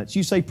achievements.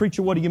 You say,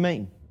 preacher, what do you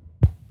mean?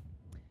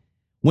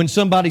 When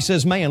somebody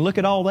says, man, look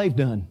at all they've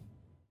done.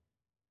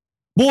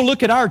 Boy,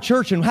 look at our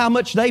church and how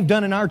much they've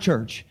done in our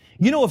church.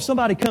 You know, if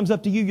somebody comes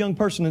up to you, young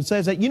person, and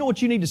says that, you know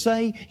what you need to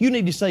say? You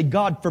need to say,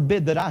 God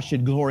forbid that I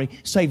should glory,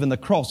 saving the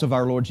cross of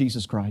our Lord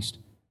Jesus Christ.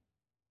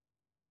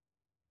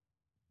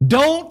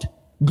 Don't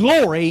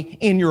glory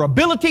in your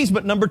abilities,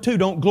 but number two,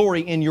 don't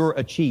glory in your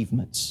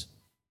achievements.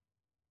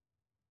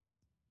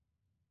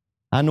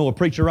 I know a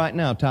preacher right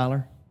now,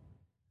 Tyler,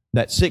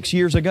 that 6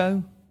 years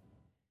ago,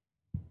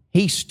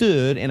 he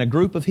stood in a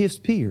group of his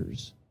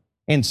peers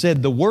and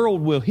said, the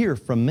world will hear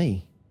from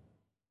me.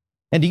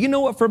 And do you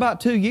know what? For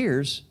about 2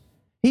 years,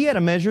 he had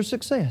a measure of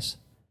success.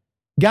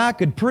 Guy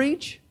could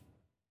preach,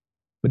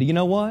 but do you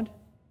know what?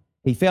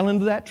 He fell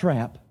into that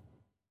trap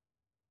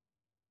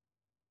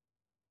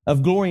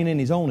of glorying in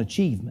his own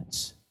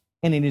achievements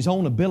and in his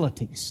own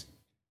abilities.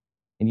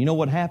 And you know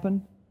what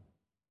happened?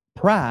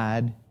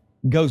 Pride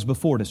goes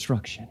before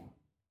destruction,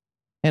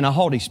 and a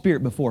haughty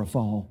spirit before a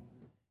fall.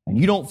 And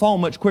you don't fall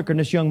much quicker than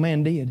this young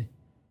man did.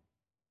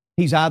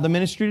 He's out of the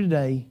ministry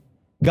today,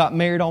 got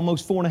married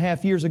almost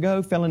 4.5 years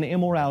ago, fell into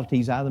immorality.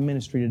 He's out of the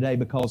ministry today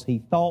because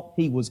he thought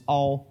he was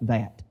all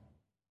that.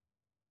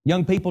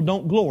 Young people,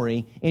 don't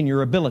glory in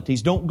your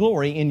abilities. Don't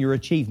glory in your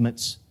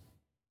achievements.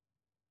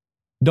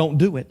 Don't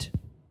do it.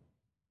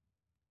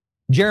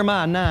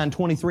 Jeremiah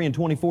 9:23 and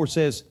 24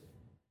 says,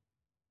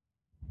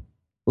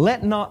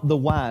 let not the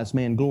wise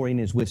man glory in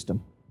his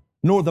wisdom,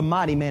 nor the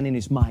mighty man in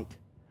his might,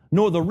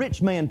 nor the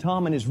rich man,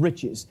 Tom, in his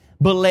riches,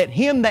 but let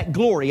him that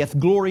glorieth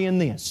glory in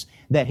this,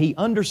 that he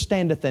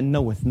understandeth and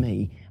knoweth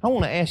me. I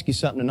want to ask you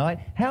something tonight.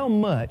 How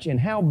much and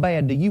how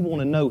bad do you want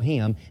to know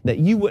Him that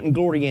you wouldn't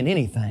glory in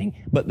anything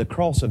but the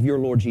cross of your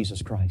Lord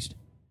Jesus Christ?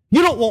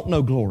 You don't want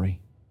no glory.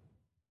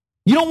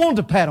 You don't want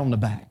to pat on the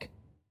back.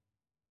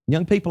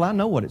 Young people, I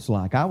know what it's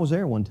like. I was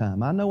there one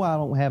time. I know I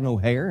don't have no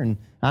hair, and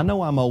I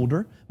know I'm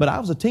older, but I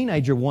was a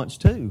teenager once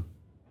too.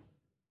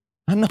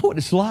 I know what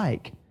it's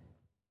like.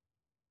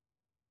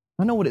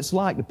 I know what it's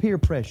like, the peer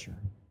pressure.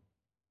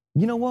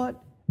 You know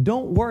what?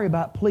 Don't worry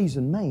about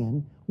pleasing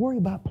man. Worry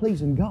about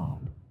pleasing God.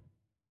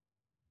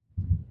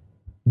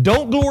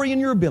 Don't glory in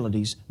your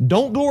abilities.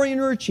 Don't glory in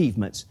your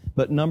achievements.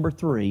 But number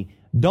three,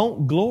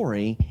 don't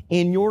glory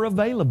in your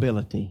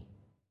availability.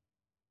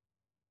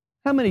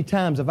 How many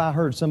times have I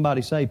heard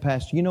somebody say,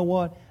 Pastor, you know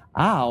what?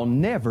 I'll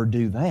never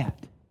do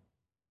that.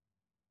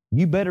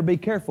 You better be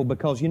careful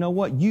because you know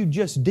what? You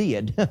just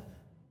did.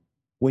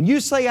 When you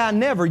say I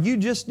never, you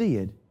just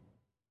did.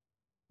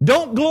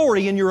 Don't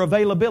glory in your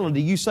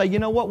availability. You say, you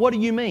know what do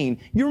you mean?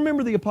 You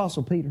remember the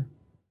Apostle Peter?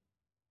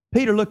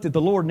 Peter looked at the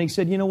Lord and he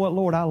said, you know what,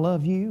 Lord, I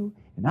love you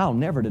and I'll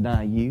never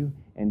deny you.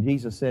 And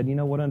Jesus said, you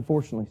know what,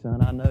 unfortunately,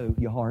 son, I know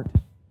your heart.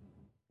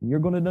 You're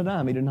going to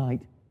deny me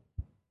tonight.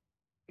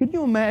 Could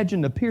you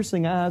imagine the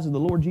piercing eyes of the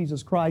Lord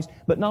Jesus Christ?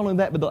 But not only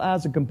that, but the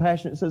eyes of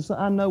compassion. It says,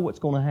 I know what's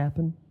going to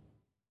happen.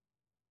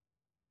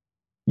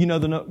 You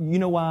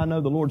know why I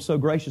know the Lord's so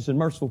gracious and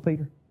merciful,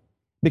 Peter?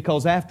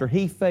 Because after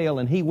he fell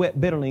and he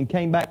wept bitterly and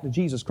came back to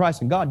Jesus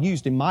Christ and God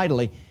used him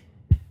mightily,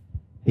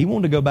 he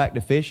wanted to go back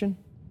to fishing.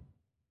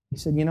 He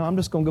said, I'm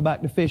just going to go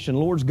back to fishing. The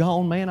Lord's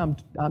gone, man.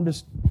 I'm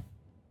just...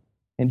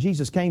 And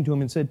Jesus came to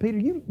him and said, Peter,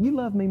 you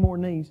love me more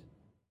than these?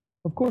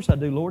 Of course I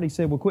do, Lord. He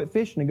said, well, quit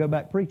fishing and go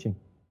back preaching.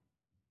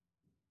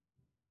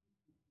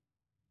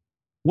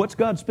 What's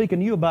God speaking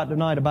to you about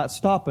tonight about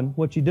stopping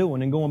what you're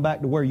doing and going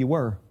back to where you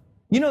were?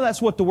 You know that's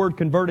what the word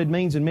converted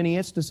means in many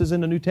instances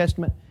in the New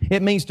Testament.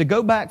 It means to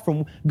go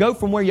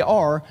from where you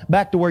are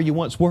back to where you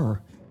once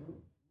were.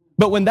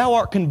 But when thou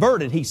art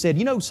converted, he said,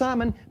 you know,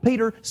 Simon,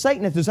 Peter,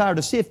 Satan hath desired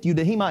to sift you,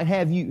 that he might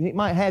have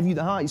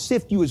you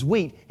sift you as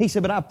wheat. He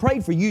said, but I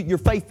prayed for you, your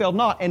faith failed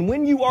not. And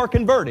when you are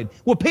converted,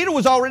 well, Peter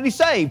was already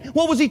saved.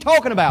 What was he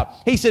talking about?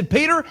 He said,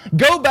 Peter,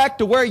 go back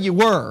to where you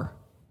were.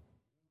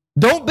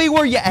 Don't be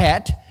where you're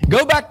at.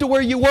 Go back to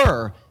where you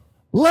were.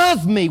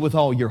 Love me with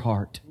all your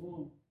heart.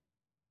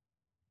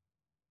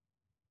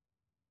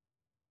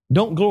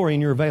 Don't glory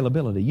in your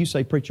availability. You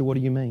say, preacher, what do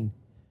you mean?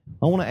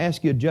 I want to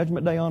ask you a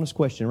Judgment Day honest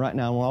question right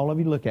now. I want all of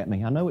you to look at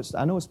me. I know it's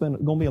going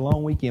to be a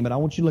long weekend, but I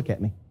want you to look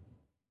at me.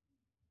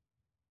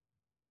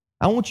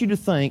 I want you to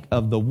think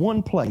of the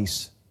one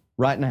place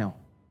right now,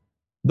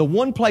 the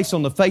one place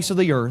on the face of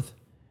the earth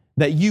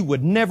that you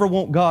would never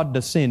want God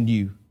to send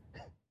you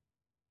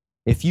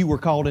if you were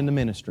called into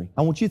ministry.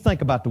 I want you to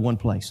think about the one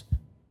place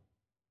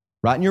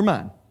right in your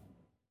mind.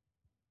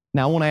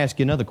 Now, I want to ask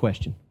you another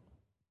question.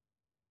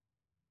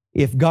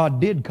 If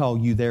God did call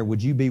you there,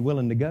 would you be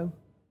willing to go?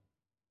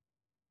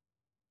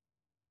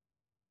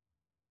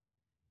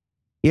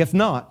 If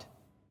not,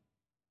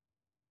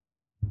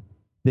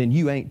 then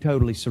you ain't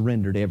totally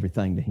surrendered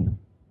everything to Him.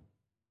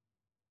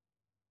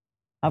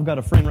 I've got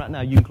a friend right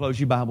now, you can close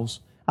your Bibles.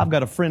 I've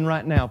got a friend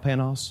right now,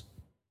 Panos,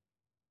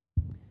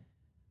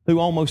 who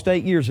almost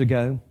 8 years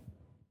ago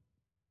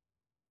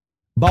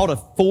bought a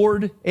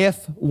Ford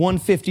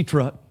F-150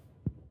 truck,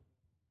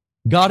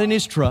 got in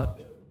his truck,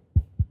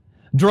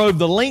 drove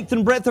the length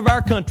and breadth of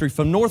our country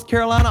from North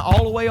Carolina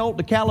all the way out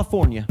to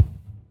California.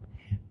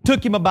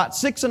 Took him about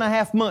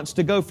 6.5 months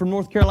to go from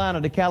North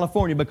Carolina to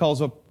California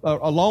because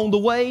along the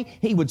way,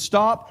 he would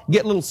stop,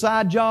 get little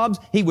side jobs,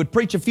 he would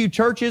preach a few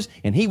churches,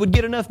 and he would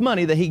get enough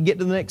money that he could get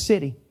to the next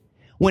city.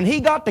 When he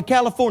got to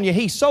California,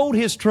 he sold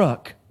his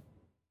truck,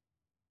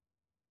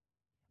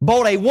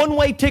 bought a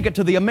one-way ticket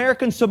to the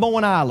American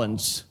Samoan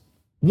Islands,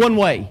 one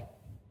way.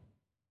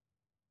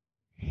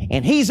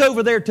 And he's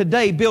over there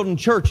today building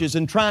churches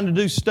and trying to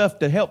do stuff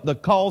to help the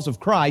cause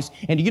of Christ.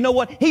 And you know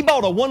what? He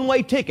bought a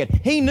one-way ticket.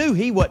 He knew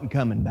he wasn't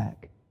coming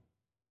back.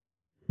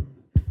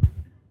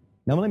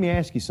 Now let me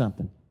ask you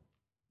something.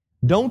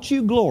 Don't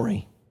you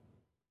glory.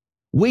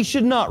 We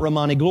should not,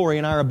 Romani, glory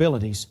in our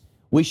abilities.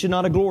 We should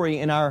not glory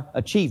in our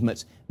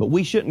achievements. But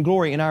we shouldn't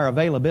glory in our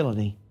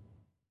availability.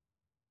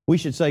 We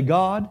should say,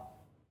 God,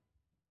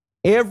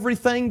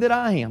 everything that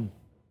I am,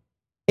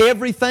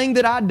 everything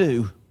that I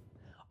do,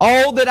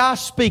 all that I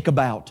speak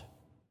about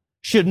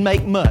should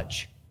make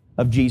much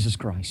of Jesus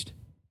Christ.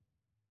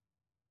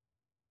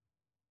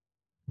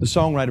 The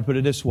songwriter put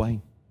it this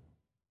way.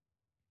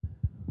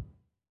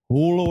 O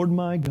Lord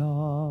my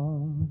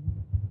God,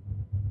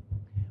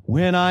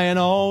 when I in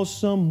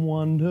awesome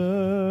wonder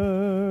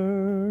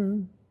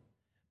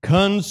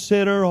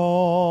consider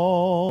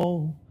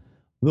all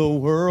the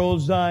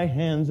worlds thy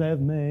hands have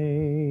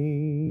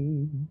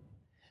made,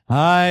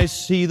 I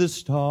see the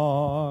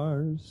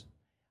stars,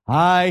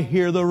 I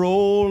hear the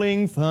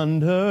rolling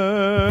thunder,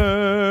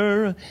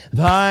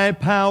 thy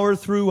power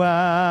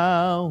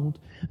throughout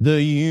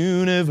the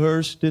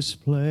universe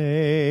displayed.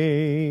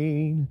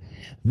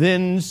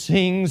 Then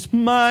sings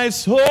my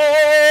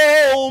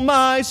soul,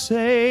 my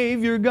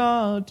Savior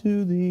God,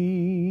 to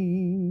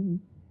thee.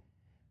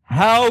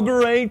 How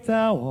great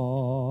thou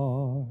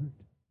art!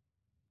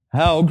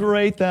 How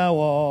great thou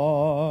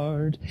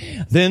art!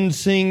 Then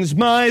sings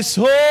my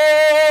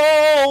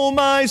soul,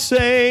 my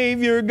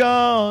Savior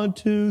God,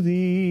 to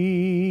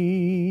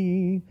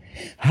thee.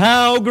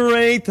 How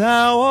great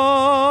thou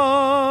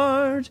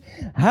art!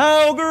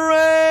 How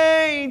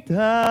great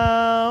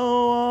thou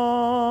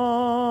art!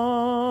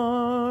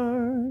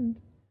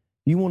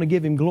 You want to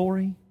give Him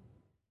glory?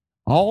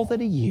 All that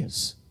He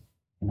is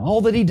and all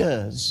that He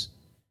does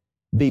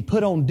be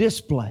put on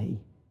display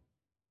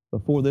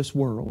before this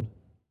world.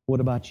 What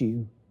about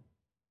you?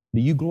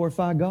 Do you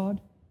glorify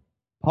God?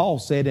 Paul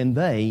said, and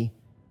they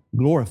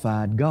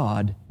glorified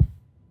God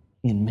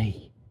in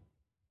me.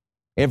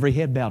 Every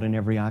head bowed and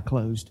every eye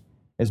closed.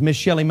 As Miss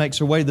Shelley makes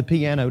her way to the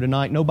piano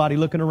tonight, nobody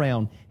looking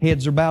around.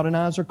 Heads are bowed and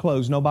eyes are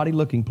closed. Nobody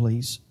looking,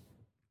 please.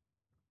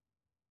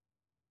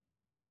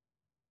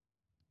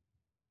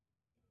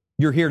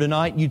 You're here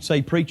tonight, you'd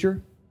say,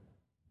 preacher,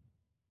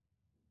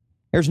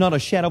 there's not a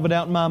shadow of a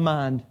doubt in my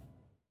mind.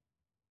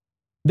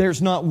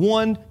 There's not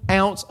 1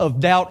 ounce of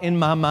doubt in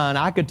my mind.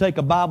 I could take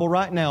a Bible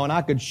right now and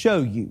I could show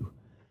you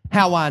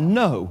how I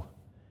know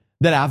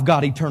that I've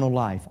got eternal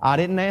life. I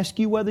didn't ask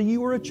you whether you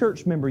were a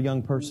church member,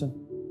 young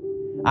person.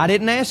 I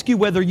didn't ask you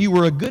whether you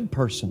were a good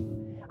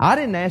person. I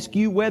didn't ask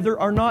you whether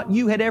or not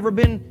you had ever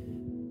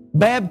been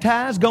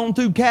baptized, gone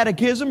through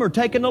catechism, or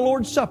taken the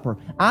Lord's Supper.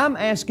 I'm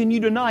asking you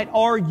tonight,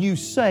 are you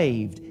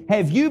saved?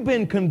 Have you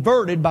been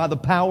converted by the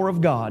power of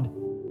God?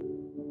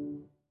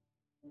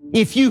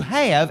 If you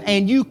have,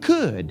 and you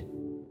could,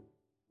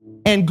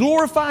 and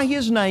glorify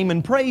His name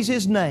and praise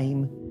His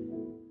name,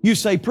 you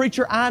say,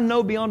 preacher, I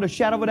know beyond a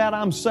shadow of a doubt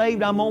I'm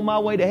saved, I'm on my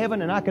way to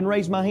heaven, and I can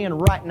raise my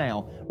hand right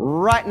now.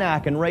 Right now I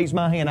can raise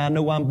my hand. I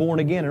know I'm born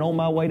again and on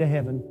my way to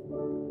heaven.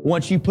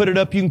 Once you put it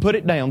up, you can put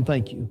it down.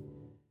 Thank you.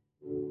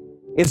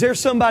 Is there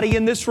somebody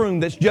in this room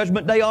that's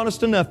Judgment Day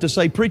honest enough to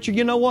say, preacher,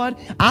 you know what?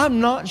 I'm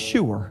not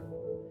sure.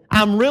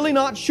 I'm really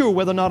not sure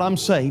whether or not I'm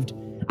saved.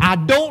 I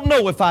don't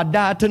know if I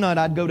died tonight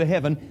I'd go to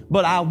heaven,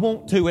 but I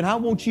want to, and I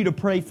want you to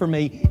pray for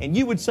me. And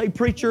you would say,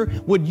 preacher,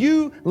 would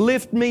you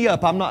lift me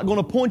up? I'm not going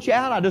to point you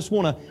out. I just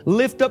want to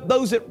lift up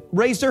those that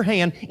raise their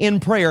hand in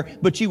prayer.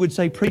 But you would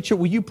say, preacher,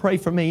 will you pray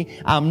for me?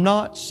 I'm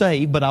not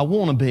saved, but I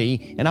want to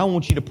be, and I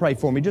want you to pray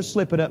for me. Just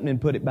slip it up and then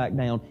put it back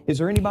down. Is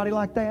there anybody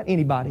like that?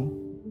 Anybody?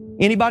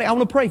 Anybody? I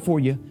want to pray for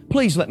you.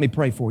 Please let me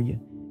pray for you.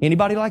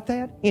 Anybody like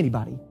that?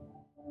 Anybody?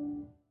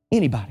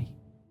 Anybody?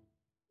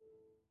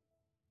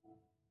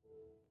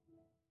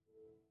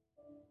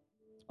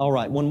 All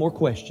right, one more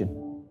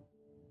question.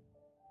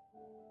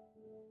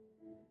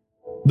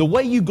 The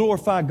way you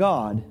glorify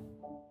God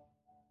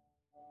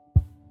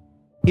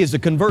is a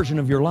conversion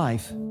of your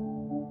life,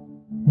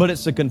 but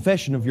it's a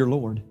confession of your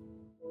Lord.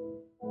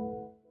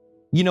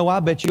 You know,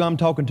 I bet you I'm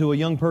talking to a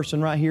young person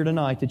right here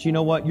tonight that you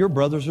know what? Your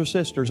brothers or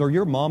sisters or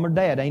your mom or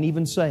dad ain't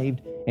even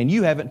saved, and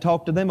you haven't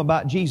talked to them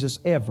about Jesus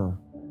ever.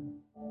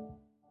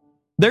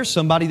 There's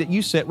somebody that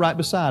you sit right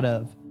beside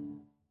of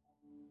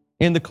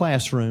in the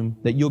classroom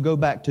that you'll go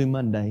back to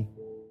Monday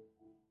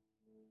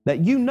that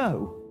you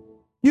know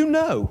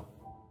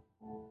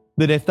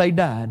that if they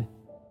died,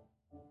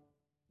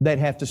 they'd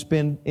have to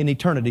spend an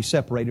eternity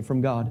separated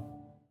from God.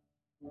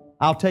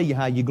 I'll tell you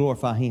how you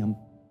glorify Him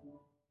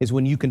is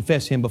when you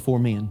confess Him before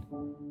men.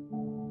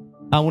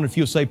 I wonder if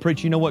you'll say,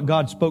 preacher, you know what?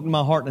 God spoke to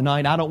my heart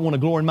tonight. I don't want to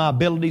glory in my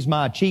abilities,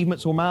 my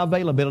achievements, or my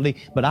availability,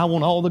 but I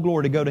want all the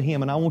glory to go to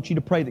Him. And I want you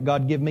to pray that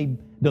God give me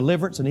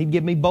deliverance and He'd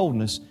give me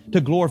boldness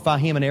to glorify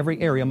Him in every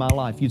area of my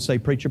life. You'd say,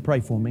 preacher, pray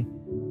for me.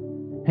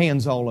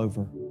 Hands all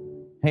over.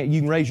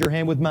 You can raise your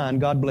hand with mine.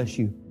 God bless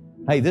you.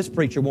 Hey, this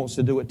preacher wants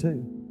to do it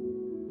too.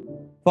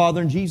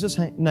 Father, in Jesus'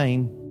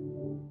 name,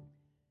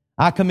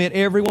 I commit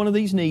every one of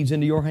these needs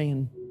into your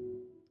hand.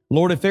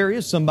 Lord, if there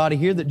is somebody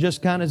here that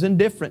just kind of is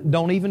indifferent,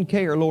 don't even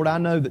care, Lord, I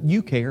know that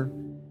you care.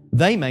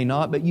 They may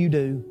not, but you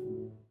do.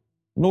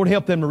 Lord,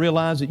 help them to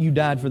realize that you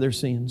died for their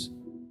sins.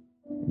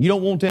 You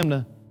don't want them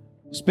to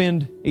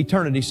spend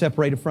eternity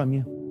separated from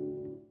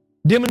you.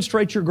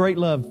 Demonstrate your great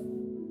love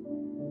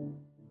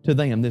to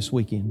them this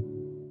weekend.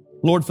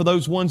 Lord, for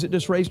those ones that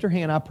just raised their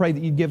hand, I pray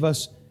that you'd give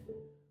us,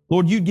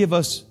 Lord, you'd give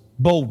us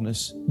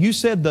boldness. You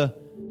said the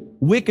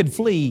wicked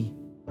flee,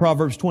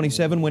 Proverbs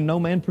 27, when no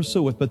man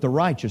pursueth, but the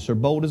righteous are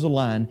bold as a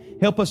lion.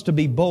 Help us to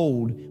be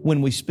bold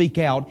when we speak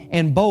out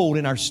and bold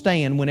in our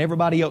stand when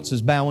everybody else is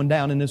bowing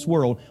down in this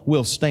world.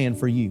 We'll stand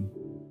for you.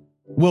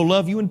 We'll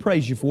love you and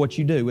praise you for what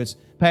you do. As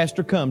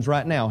Pastor comes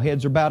right now,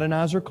 heads are bowed and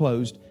eyes are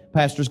closed.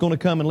 Pastor's going to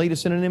come and lead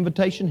us in an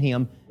invitation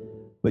hymn.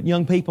 But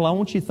young people, I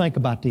want you to think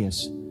about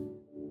this.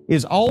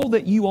 Is all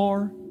that you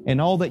are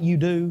and all that you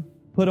do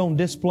put on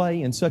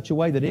display in such a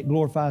way that it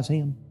glorifies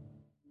Him?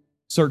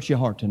 Search your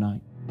heart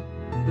tonight.